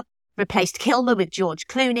Schumacher, replaced Kilmer with George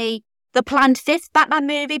Clooney. The planned fifth Batman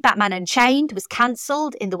movie, Batman Unchained, was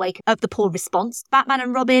cancelled in the wake of the poor response to Batman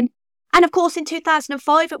and Robin. And of course, in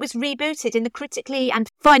 2005, it was rebooted in the critically and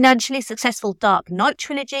financially successful Dark Knight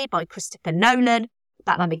trilogy by Christopher Nolan,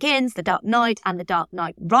 Batman Begins, The Dark Knight, and The Dark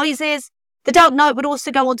Knight Rises. The Dark Knight would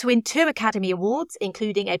also go on to win 2 Academy Awards,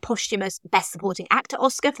 including a posthumous Best Supporting Actor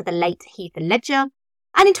Oscar for the late Heath Ledger.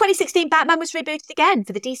 And in 2016, Batman was rebooted again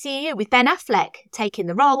for the DCEU with Ben Affleck taking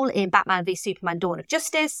the role in Batman v Superman Dawn of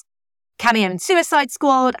Justice, cameo in Suicide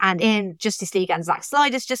Squad, and in Justice League and Zack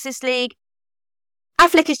Snyder's Justice League.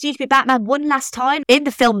 Affleck is due to be Batman one last time in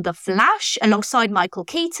the film The Flash, alongside Michael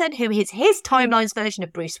Keaton, who is his timeline's version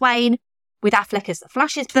of Bruce Wayne, with Affleck as the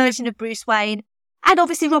Flash's version of Bruce Wayne. And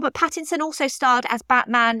obviously Robert Pattinson also starred as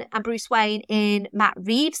Batman and Bruce Wayne in Matt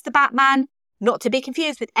Reeves' The Batman, not to be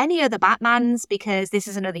confused with any other Batmans, because this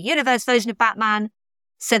is another universe version of Batman,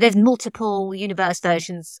 so there's multiple universe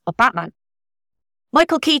versions of Batman.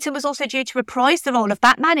 Michael Keaton was also due to reprise the role of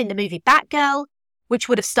Batman in the movie Batgirl, which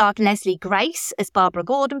would have starred Leslie Grace as Barbara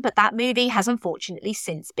Gordon, but that movie has unfortunately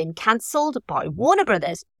since been cancelled by Warner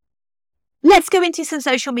Brothers. Let's go into some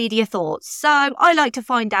social media thoughts. So I like to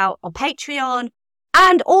find out on Patreon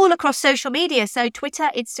and all across social media, so Twitter,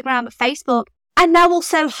 Instagram, Facebook, and now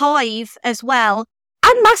also Hive as well,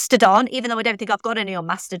 and Mastodon, even though I don't think I've got any on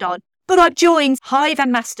Mastodon, but I've joined Hive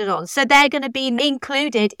and Mastodon, so they're going to be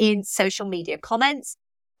included in social media comments.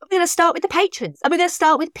 We're going to start with the patrons, and we're going to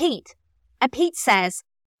start with Pete. And Pete says,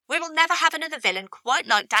 "We will never have another villain quite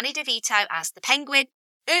like Danny DeVito as the Penguin,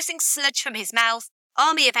 oozing sludge from his mouth,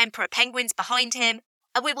 army of Emperor Penguins behind him,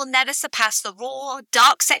 and we will never surpass the raw,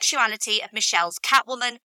 dark sexuality of Michelle's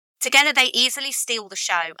Catwoman. Together they easily steal the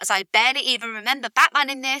show, as I barely even remember Batman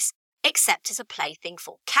in this, except as a plaything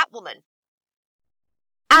for Catwoman."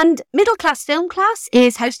 And Middle Class Film Class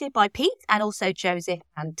is hosted by Pete and also Joseph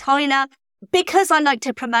and Tyler. Because I like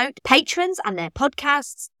to promote patrons and their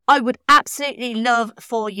podcasts, I would absolutely love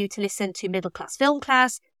for you to listen to Middle Class Film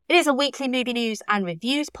Class. It is a weekly movie news and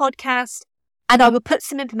reviews podcast, and I will put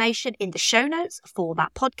some information in the show notes for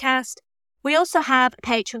that podcast. We also have a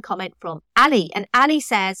patron comment from Ali, and Ali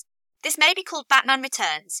says, "This may be called Batman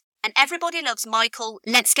Returns, and everybody loves Michael,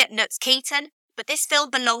 let's get nuts Keaton, but this film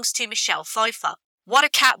belongs to Michelle Pfeiffer. What a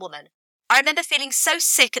Catwoman. I remember feeling so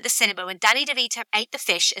sick at the cinema when Danny DeVito ate the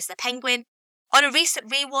fish as the Penguin. On a recent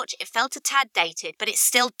rewatch, it felt a tad dated, but it's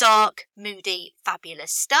still dark, moody,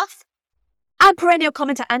 fabulous stuff." And perennial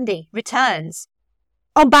commenter Andy returns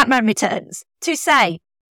on Batman Returns to say,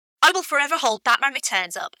 "I will forever hold Batman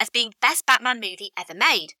Returns up as being the best Batman movie ever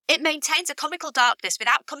made. It maintains a comical darkness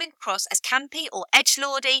without coming across as campy or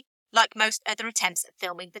edgelordy like most other attempts at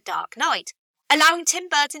filming The Dark Knight. Allowing Tim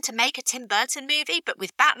Burton to make a Tim Burton movie, but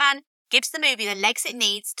with Batman, gives the movie the legs it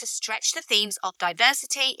needs to stretch the themes of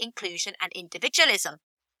diversity, inclusion, and individualism.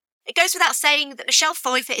 It goes without saying that Michelle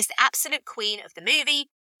Pfeiffer is the absolute queen of the movie,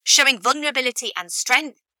 showing vulnerability and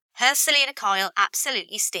strength. Her Selena Kyle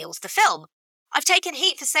absolutely steals the film. I've taken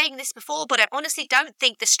heat for saying this before, but I honestly don't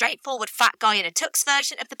think the straightforward fat guy in a tux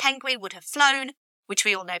version of the Penguin would have flown, which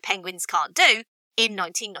we all know penguins can't do, in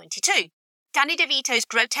 1992. Danny DeVito's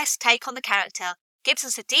grotesque take on the character gives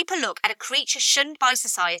us a deeper look at a creature shunned by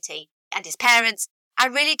society and his parents,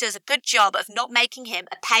 and really does a good job of not making him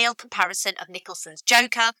a pale comparison of Nicholson's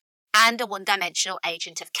Joker and a one-dimensional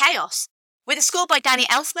agent of chaos. With a score by Danny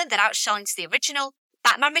Elfman that outshines the original,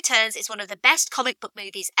 Batman Returns is one of the best comic book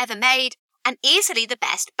movies ever made and easily the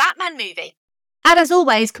best Batman movie. And as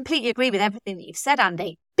always, completely agree with everything that you've said,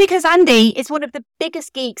 Andy, because Andy is one of the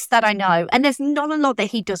biggest geeks that I know, and there's not a lot that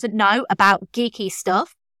he doesn't know about geeky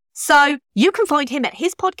stuff. So you can find him at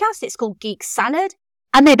his podcast. It's called Geek Salad,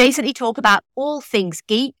 and they basically talk about all things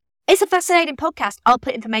geek. It's a fascinating podcast. I'll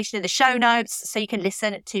put information in the show notes so you can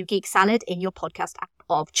listen to Geek Salad in your podcast app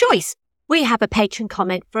of choice. We have a patron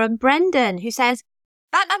comment from Brendan who says,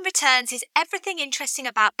 Batman Returns is everything interesting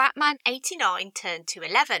about Batman 89 turned to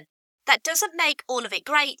 11. That doesn't make all of it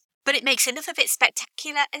great, but it makes enough of it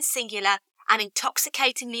spectacular and singular and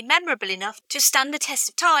intoxicatingly memorable enough to stand the test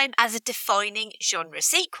of time as a defining genre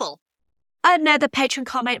sequel. Another patron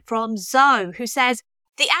comment from Zoe, who says,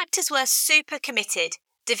 the actors were super committed.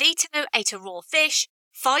 DeVito ate a raw fish.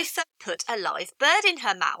 Pfeiffer put a live bird in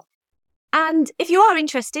her mouth. And if you are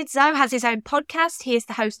interested, Zoe has his own podcast. He is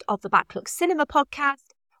the host of the Backlook Cinema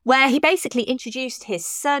podcast, where he basically introduced his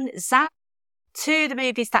son, Zach, to the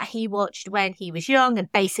movies that he watched when he was young, and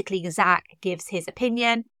basically Zach gives his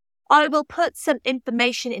opinion. I will put some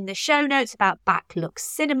information in the show notes about Backlook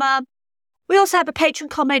Cinema. We also have a patron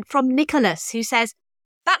comment from Nicholas who says,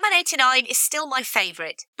 Batman 89 is still my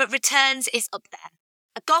favourite, but Returns is up there.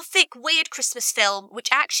 A gothic, weird Christmas film which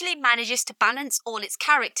actually manages to balance all its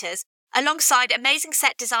characters alongside amazing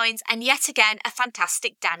set designs and yet again a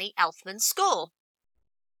fantastic Danny Elfman score.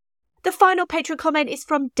 The final patron comment is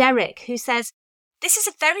from Derek who says, this is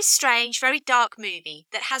a very strange, very dark movie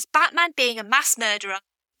that has Batman being a mass murderer,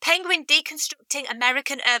 Penguin deconstructing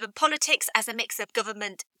American urban politics as a mix of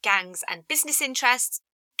government, gangs and business interests,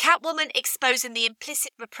 Catwoman exposing the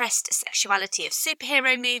implicit repressed sexuality of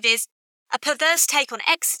superhero movies, a perverse take on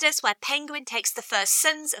Exodus where Penguin takes the first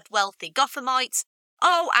sons of wealthy Gothamites,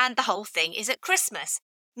 and the whole thing is at Christmas.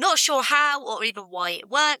 Not sure how or even why it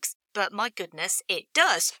works, but my goodness, it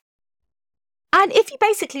does. And if you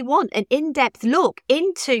basically want an in-depth look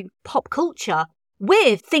into pop culture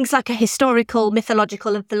with things like a historical,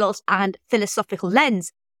 mythological and philosophical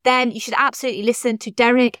lens, then you should absolutely listen to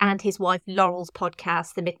Derek and his wife Laurel's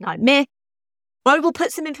podcast, The Midnight Myth. I will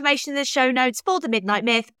put some information in the show notes for The Midnight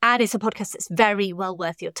Myth, and it's a podcast that's very well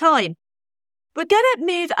worth your time. We're going to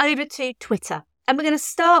move over to Twitter, and we're going to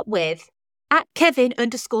start with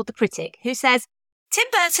 @Kevin_the_critic, who says, Tim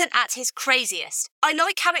Burton at his craziest. I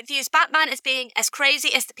like how it views Batman as being as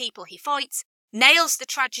crazy as the people he fights, nails the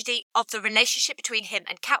tragedy of the relationship between him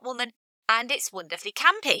and Catwoman, and it's wonderfully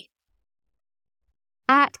campy.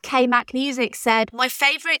 @KMacMusic said, my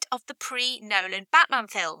favourite of the pre-Nolan Batman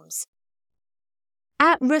films.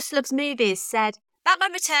 @RussLovesMovies said,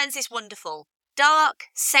 Batman Returns is wonderful. Dark,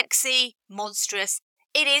 sexy, monstrous.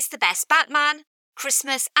 It is the best Batman,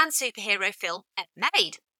 Christmas and superhero film ever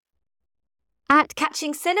made.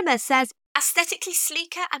 @Catching Cinema says, aesthetically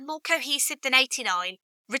sleeker and more cohesive than 89,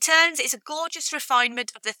 Returns is a gorgeous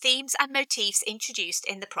refinement of the themes and motifs introduced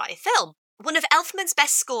in the prior film. One of Elfman's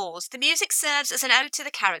best scores, the music serves as an ode to the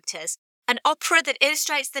characters, an opera that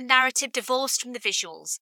illustrates the narrative divorced from the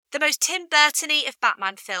visuals. The most Tim Burton-y of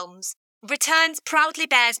Batman films, Returns proudly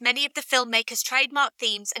bears many of the filmmaker's trademark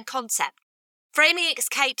themes and concepts, framing its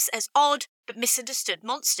capes as odd but misunderstood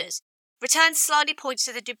monsters. Returns slyly points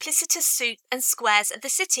to the duplicitous suit and squares of the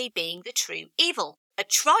city being the true evil. A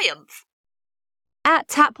triumph.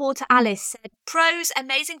 @Tapwater Alice said, pros,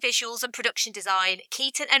 amazing visuals and production design,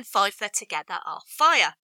 Keaton and Pfeiffer together are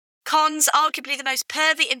fire. Cons, arguably the most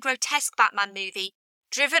pervy and grotesque Batman movie,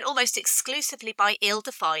 driven almost exclusively by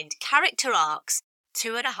ill-defined character arcs.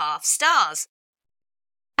 2.5 stars.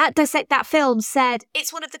 @Dissect That Film said,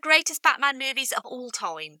 it's one of the greatest Batman movies of all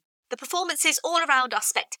time. The performances all around are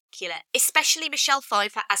spectacular, especially Michelle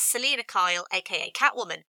Pfeiffer as Selina Kyle, aka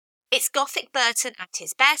Catwoman. It's Gothic Burton at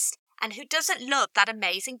his best, and who doesn't love that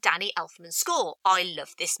amazing Danny Elfman score? I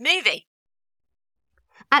love this movie.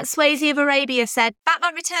 @Swayze of Arabia said,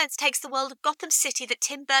 Batman Returns takes the world of Gotham City that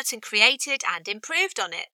Tim Burton created and improved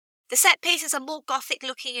on it. The set pieces are more gothic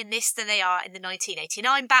looking in this than they are in the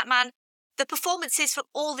 1989 Batman. The performances from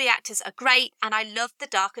all the actors are great, and I love the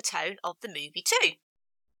darker tone of the movie too.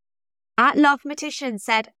 @Lovematician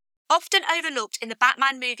said, often overlooked in the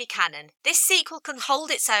Batman movie canon, this sequel can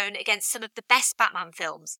hold its own against some of the best Batman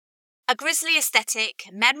films. A grisly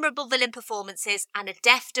aesthetic, memorable villain performances, and a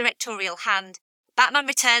deft directorial hand, Batman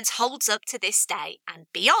Returns holds up to this day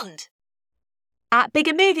and beyond.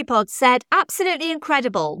 @Bigger Movie Pod said, absolutely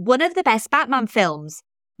incredible, one of the best Batman films.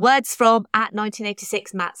 Words from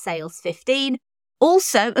 @1986 Matt Sales 15.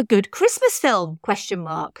 Also a good Christmas film, ?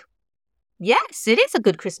 Yes, it is a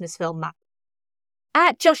good Christmas film, Matt.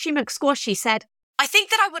 At Joshy McSquashy said, I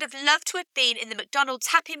think that I would have loved to have been in the McDonald's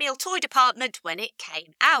Happy Meal toy department when it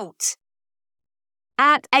came out.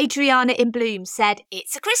 At Adriana in Bloom said,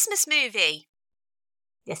 it's a Christmas movie.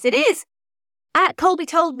 Yes, it is. At Colby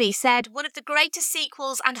Told Me said, one of the greatest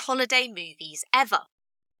sequels and holiday movies ever.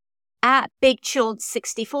 At Big Chaunt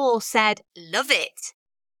 64 said, love it.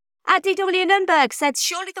 At DW Nunberg said,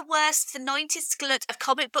 surely the worst is the 90s glut of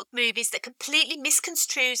comic book movies that completely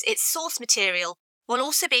misconstrues its source material, while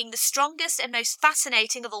also being the strongest and most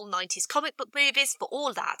fascinating of all 90s comic book movies for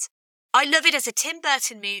all that. I love it as a Tim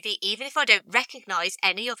Burton movie, even if I don't recognise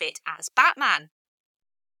any of it as Batman.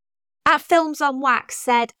 At Films on Wax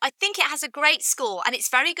said, I think it has a great score and it's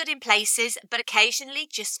very good in places, but occasionally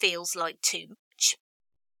just feels like too much.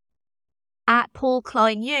 At Paul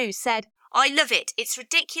Klein Yu said, I love it. It's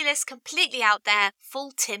ridiculous, completely out there,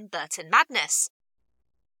 full Tim Burton madness.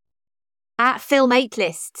 At Film 8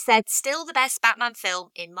 List said, still the best Batman film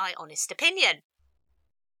in my honest opinion.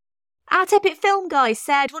 At Epic Film Guy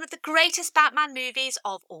said, one of the greatest Batman movies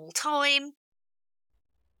of all time.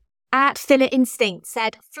 At Filler Instinct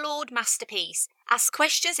said, flawed masterpiece, asks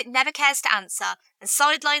questions it never cares to answer, and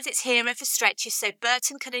sidelines its hero for stretches so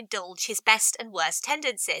Burton can indulge his best and worst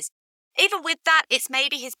tendencies. Even with that, it's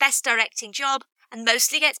maybe his best directing job, and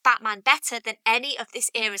mostly gets Batman better than any of this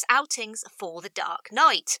era's outings for The Dark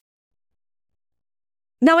Knight.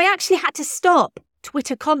 Now, I actually had to stop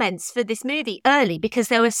Twitter comments for this movie early because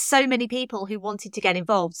there were so many people who wanted to get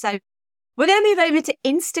involved. So we're going to move over to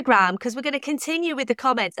Instagram because we're going to continue with the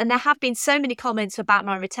comments, and there have been so many comments for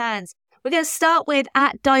Batman Returns. We're going to start with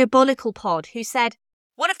at Diabolical Pod, who said,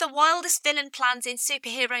 one of the wildest villain plans in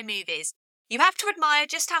superhero movies. You have to admire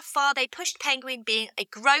just how far they pushed Penguin being a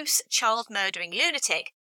gross, child-murdering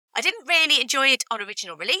lunatic. I didn't really enjoy it on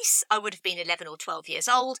original release. I would have been 11 or 12 years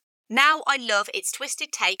old. Now I love its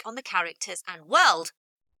twisted take on the characters and world.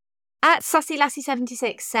 At Sassy Lassie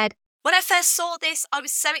 76 said, when I first saw this, I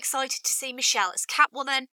was so excited to see Michelle as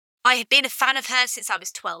Catwoman. I have been a fan of her since I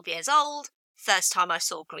was 12 years old. First time I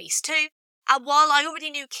saw Grease 2. And while I already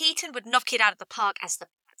knew Keaton would knock it out of the park as the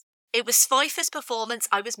it was Pfeiffer's performance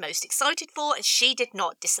I was most excited for, and she did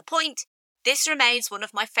not disappoint. This remains one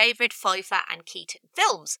of my favourite Pfeiffer and Keaton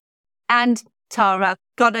films. And Tara,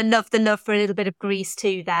 gotta love the love for a little bit of Grease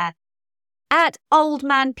too there. At Old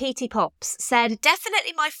Man Petey Pops said,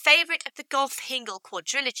 definitely my favourite of the Goth Hingle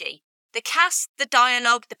quadrilogy. The cast, the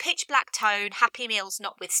dialogue, the pitch black tone, Happy Meals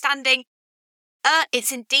notwithstanding.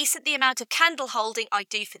 It's indecent the amount of candle holding I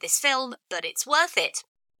do for this film, but it's worth it.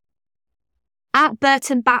 At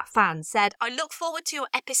Burton Batfan said, I look forward to your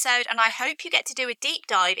episode and I hope you get to do a deep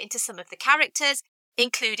dive into some of the characters,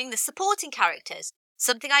 including the supporting characters.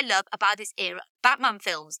 Something I love about this era of Batman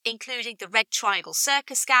films, including the Red Triangle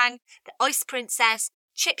Circus Gang, the Ice Princess,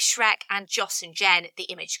 Chip Shrek and Joss and Jen, the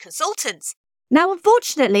Image Consultants. Now,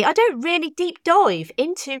 unfortunately, I don't really deep dive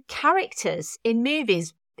into characters in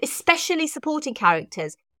movies, especially supporting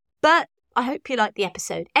characters, but I hope you like the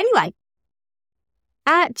episode. Anyway,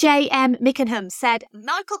 at J.M. Mickenham said,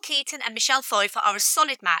 Michael Keaton and Michelle Pfeiffer are a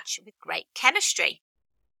solid match with great chemistry.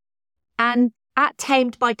 And at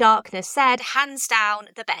Tamed by Darkness said, hands down,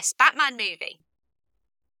 the best Batman movie.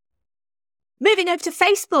 Moving over to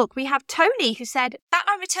Facebook, we have Tony who said,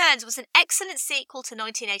 Batman Returns was an excellent sequel to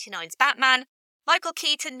 1989's Batman. Michael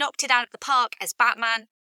Keaton knocked it out of the park as Batman.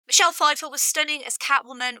 Michelle Pfeiffer was stunning as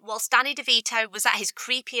Catwoman, whilst Danny DeVito was at his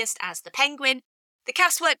creepiest as the Penguin. The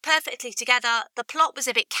cast worked perfectly together, the plot was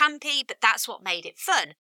a bit campy, but that's what made it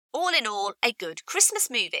fun. All in all, a good Christmas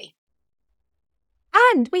movie.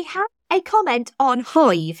 And we have a comment on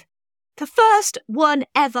Hive. The first one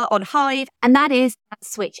ever on Hive, and that is at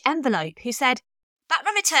Switch Envelope, who said,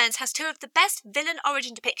 Batman Returns has two of the best villain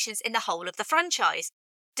origin depictions in the whole of the franchise.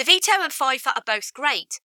 DeVito and Pfeiffer are both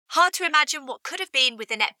great. Hard to imagine what could have been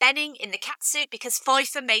with Annette Bening in the catsuit because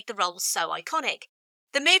Pfeiffer made the role so iconic.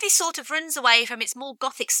 The movie sort of runs away from its more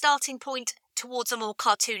gothic starting point towards a more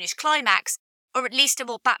cartoonish climax, or at least a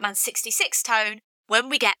more Batman 66 tone, when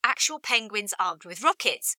we get actual penguins armed with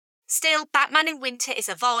rockets. Still, Batman in Winter is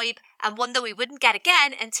a vibe, and one that we wouldn't get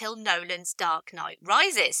again until Nolan's Dark Knight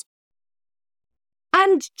Rises.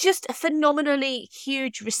 And just a phenomenally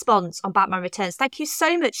huge response on Batman Returns. Thank you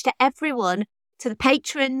so much to everyone, to the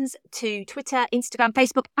patrons, to Twitter, Instagram,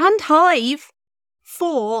 Facebook, and Hive,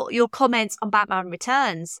 for your comments on Batman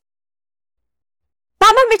Returns.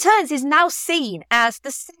 Batman Returns is now seen as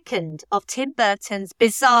the second of Tim Burton's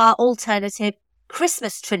bizarre alternative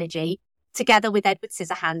Christmas trilogy, together with Edward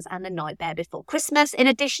Scissorhands and The Nightmare Before Christmas, in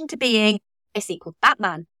addition to being a sequel to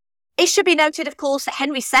Batman. It should be noted, of course, that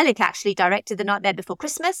Henry Selick actually directed The Nightmare Before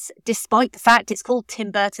Christmas, despite the fact it's called Tim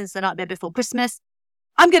Burton's The Nightmare Before Christmas.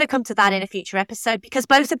 I'm going to come to that in a future episode because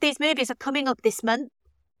both of these movies are coming up this month.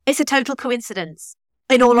 It's a total coincidence.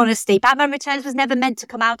 In all honesty, Batman Returns was never meant to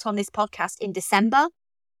come out on this podcast in December.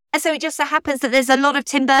 And so it just so happens that there's a lot of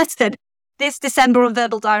Tim Burton this December on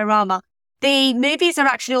Verbal Diorama. The movies are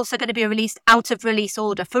actually also going to be released out of release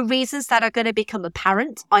order for reasons that are going to become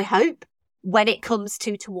apparent, I hope, when it comes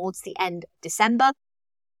towards the end of December.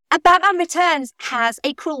 And Batman Returns has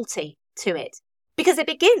a cruelty to it because it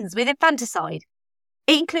begins with infanticide.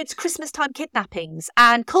 It includes Christmas-time kidnappings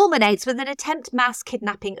and culminates with an attempt mass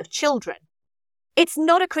kidnapping of children. It's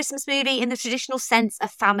not a Christmas movie in the traditional sense of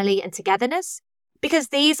family and togetherness because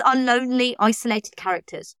these are lonely, isolated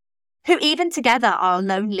characters who even together are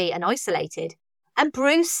lonely and isolated. And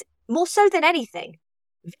Bruce, more so than anything,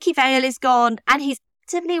 Vicky Vale is gone and he's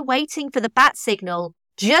actively waiting for the bat signal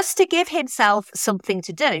just to give himself something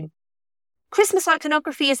to do. Christmas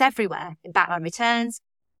iconography is everywhere in Batman Returns.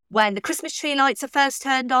 When the Christmas tree lights are first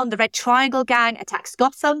turned on, the Red Triangle Gang attacks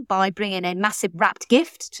Gotham by bringing a massive wrapped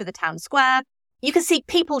gift to the town square. You can see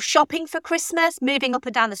people shopping for Christmas, moving up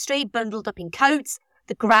and down the street, bundled up in coats,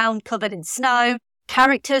 the ground covered in snow,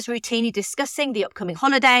 characters routinely discussing the upcoming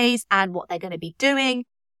holidays and what they're going to be doing.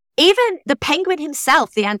 Even the Penguin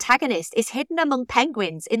himself, the antagonist, is hidden among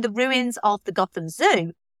penguins in the ruins of the Gotham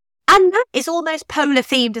Zoo. And that is almost polar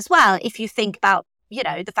themed as well, if you think about,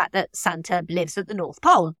 the fact that Santa lives at the North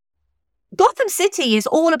Pole. Gotham City is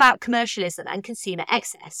all about commercialism and consumer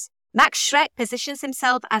excess. Max Schreck positions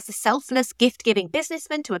himself as the selfless, gift-giving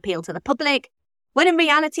businessman to appeal to the public, when in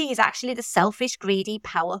reality he's actually the selfish, greedy,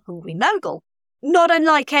 power-hungry mogul. Not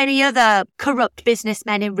unlike any other corrupt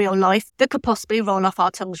businessmen in real life that could possibly roll off our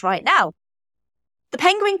tongues right now. The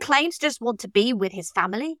Penguin claims to just want to be with his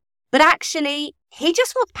family, but actually he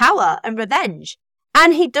just wants power and revenge.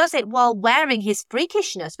 And he does it while wearing his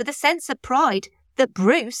freakishness with a sense of pride that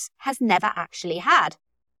Bruce has never actually had.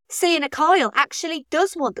 Selina Kyle actually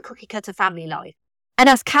does want the cookie-cutter family life. And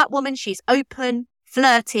as Catwoman, she's open,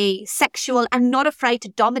 flirty, sexual, and not afraid to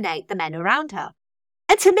dominate the men around her.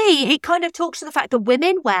 And to me, it kind of talks to the fact that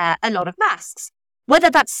women wear a lot of masks. Whether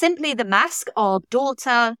that's simply the mask of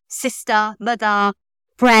daughter, sister, mother,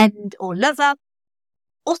 friend, or lover,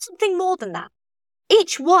 or something more than that.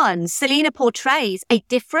 Each one, Selina portrays a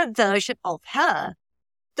different version of her.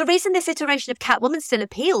 The reason this iteration of Catwoman still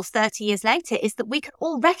appeals 30 years later is that we can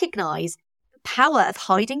all recognise the power of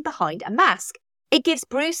hiding behind a mask. It gives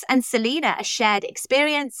Bruce and Selina a shared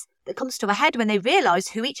experience that comes to a head when they realise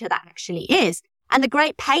who each other actually is and the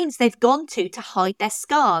great pains they've gone to hide their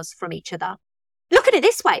scars from each other. Look at it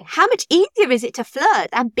this way. How much easier is it to flirt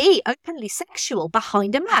and be openly sexual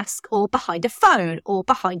behind a mask or behind a phone or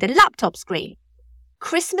behind a laptop screen?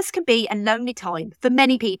 Christmas can be a lonely time for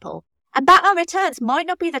many people. And Batman Returns might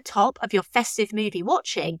not be the top of your festive movie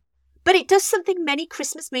watching, but it does something many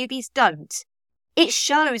Christmas movies don't. It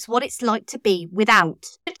shows what it's like to be without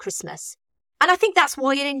Christmas. And I think that's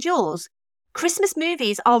why it endures. Christmas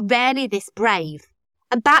movies are rarely this brave,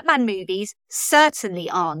 and Batman movies certainly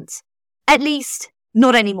aren't. At least,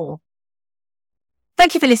 not anymore.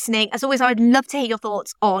 Thank you for listening. As always, I'd love to hear your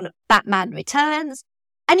thoughts on Batman Returns.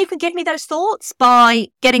 And you can give me those thoughts by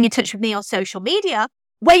getting in touch with me on social media,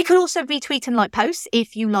 where you can also retweet and like posts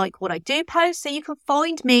if you like what I do post. So you can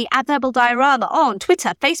find me at Verbal Diorama on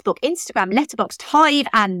Twitter, Facebook, Instagram, Letterboxd, Hive,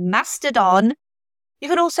 and Mastodon. You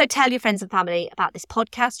can also tell your friends and family about this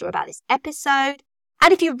podcast or about this episode.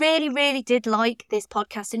 And if you really, really did like this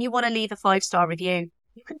podcast and you want to leave a 5-star review,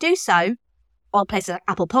 you can do so on places like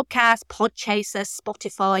Apple Podcasts, Podchaser,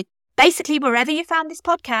 Spotify. Basically, wherever you found this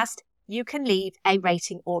podcast, you can leave a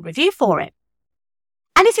rating or review for it.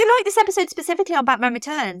 And if you like this episode specifically on Batman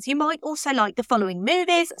Returns, you might also like the following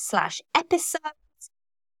movies/episodes.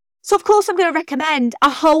 So, of course, I'm going to recommend a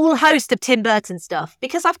whole host of Tim Burton stuff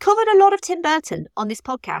because I've covered a lot of Tim Burton on this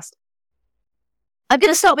podcast. I'm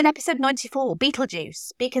going to start with episode 94,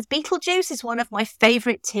 Beetlejuice, because Beetlejuice is one of my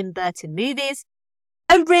favourite Tim Burton movies.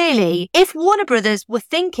 And really, if Warner Brothers were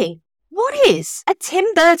thinking, what is a Tim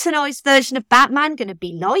Burtonised version of Batman going to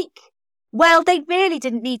be like? Well, they really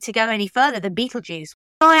didn't need to go any further than Beetlejuice.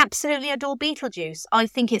 I absolutely adore Beetlejuice. I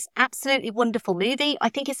think it's an absolutely wonderful movie. I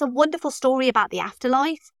think it's a wonderful story about the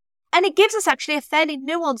afterlife. And it gives us actually a fairly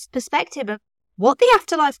nuanced perspective of what the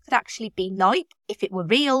afterlife could actually be like if it were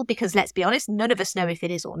real, because let's be honest, none of us know if it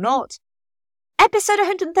is or not. Episode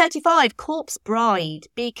 135, Corpse Bride,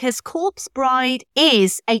 because Corpse Bride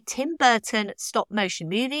is a Tim Burton stop-motion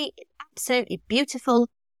movie. It's absolutely beautiful.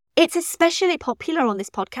 It's especially popular on this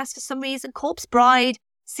podcast for some reason. Corpse Bride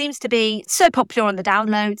seems to be so popular on the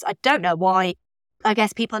downloads. I don't know why. I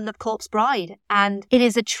guess people love Corpse Bride, and it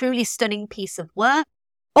is a truly stunning piece of work.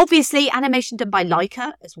 Obviously, animation done by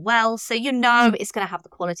Leica as well, so you know it's going to have the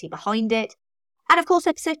quality behind it. And of course,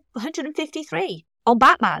 episode 153 on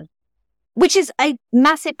Batman, which is a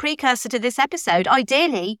massive precursor to this episode.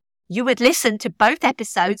 Ideally, you would listen to both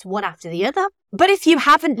episodes one after the other. But if you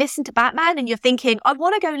haven't listened to Batman and you're thinking, I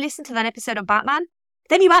want to go and listen to that episode on Batman,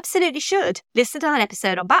 then you absolutely should listen to that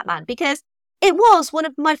episode on Batman, because it was one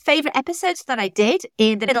of my favourite episodes that I did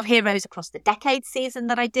in the Little Heroes Across the Decades season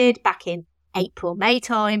that I did back in April, May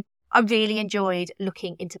time. I really enjoyed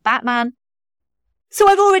looking into Batman. So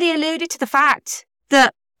I've already alluded to the fact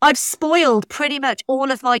that I've spoiled pretty much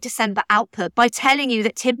all of my December output by telling you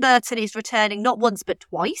that Tim Burton is returning not once but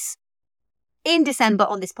twice in December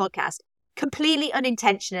on this podcast. Completely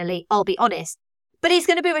unintentionally, I'll be honest. But he's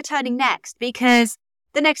going to be returning next because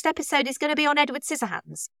the next episode is going to be on Edward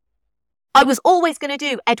Scissorhands. I was always going to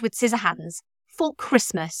do Edward Scissorhands for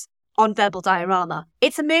Christmas on Verbal Diorama.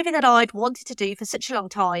 It's a movie that I'd wanted to do for such a long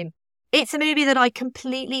time. It's a movie that I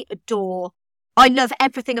completely adore. I love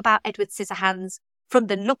everything about Edward Scissorhands, from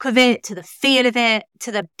the look of it, to the feel of it,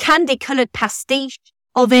 to the candy-coloured pastiche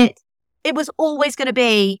of it. It was always going to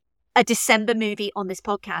be a December movie on this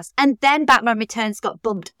podcast. And then Batman Returns got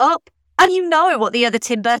bumped up. And you know what the other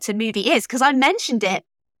Tim Burton movie is, because I mentioned it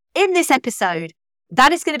in this episode.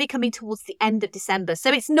 That is going to be coming towards the end of December.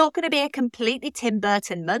 So it's not going to be a completely Tim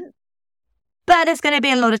Burton month. But there's going to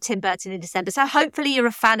be a lot of Tim Burton in December. So hopefully you're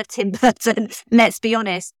a fan of Tim Burton. Let's be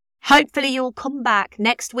honest. Hopefully you'll come back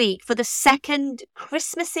next week for the second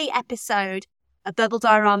Christmassy episode of Verbal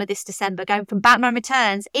Diorama this December, going from Batman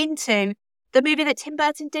Returns into the movie that Tim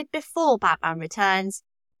Burton did before Batman Returns,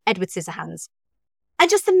 Edward Scissorhands. And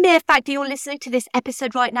just the mere fact that you're listening to this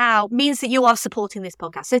episode right now means that you are supporting this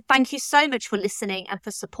podcast. So thank you so much for listening and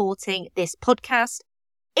for supporting this podcast.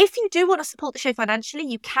 If you do want to support the show financially,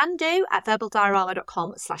 you can do at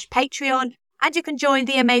verbaldiorama.com/Patreon. And you can join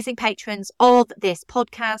the amazing patrons of this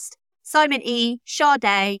podcast: Simon E,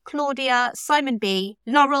 Sade, Claudia, Simon B,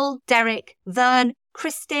 Laurel, Derek, Vern,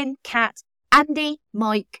 Kristin, Kat, Andy,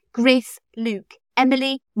 Mike, Griff, Luke,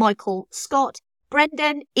 Emily, Michael, Scott,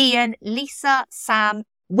 Brendan, Ian, Lisa, Sam,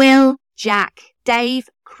 Will, Jack, Dave,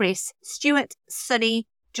 Chris, Stuart, Sunny,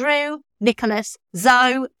 Drew, Nicholas,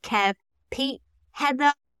 Zoe, Kev, Pete,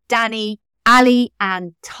 Heather, Danny, Ali,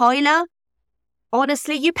 and Tyler.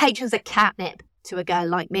 Honestly, you patrons are catnip to a girl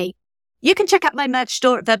like me. You can check out my merch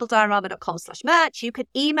store at verbaldiorama.com/merch. You can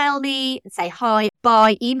email me and say hi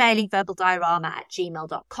by emailing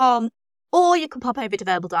verbaldiorama@gmail.com. Or you can pop over to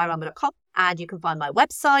verbaldiorama.com and you can find my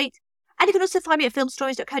website. And you can also find me at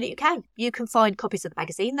filmstories.co.uk. You can find copies of the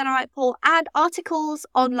magazine that I write for and articles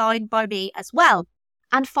online by me as well.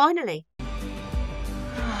 And finally,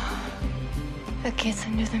 A kiss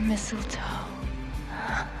under the mistletoe.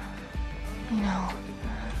 You know,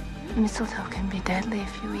 mistletoe can be deadly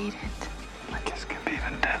if you eat it. A kiss can be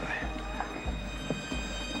even deadly.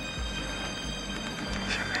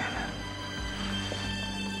 If you mean it.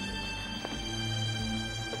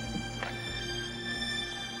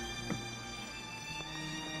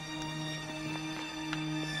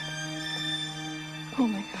 Oh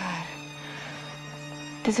my God.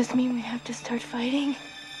 Does this mean we have to start fighting?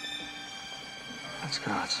 Let's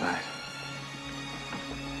go outside.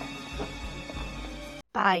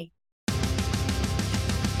 bye.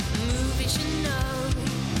 Movies you know,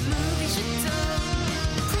 movies you don't.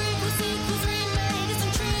 Prequels, sequels, remakes,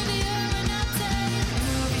 and trivia and updates.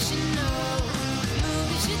 Movies you know,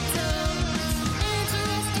 movies you don't.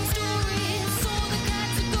 Interesting stories, all the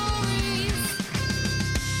categories.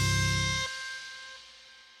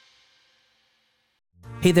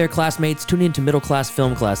 Hey there, classmates. Tune in to Middle Class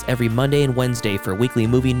Film Class every Monday and Wednesday for weekly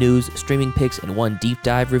movie news, streaming picks, and one deep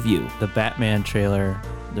dive review. The Batman trailer.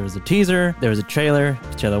 There was a teaser, there was a trailer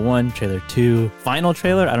 1, trailer 2, final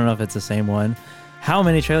trailer. I don't know if it's the same one. How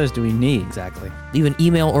many trailers do we need exactly? Leave an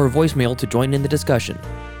email or a voicemail to join in the discussion.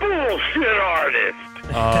 Bullshit artist!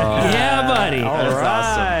 Yeah, buddy. All That's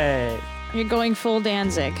right. awesome. You're going full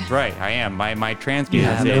Danzig. Right, I am. My trans You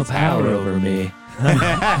have no is power over me.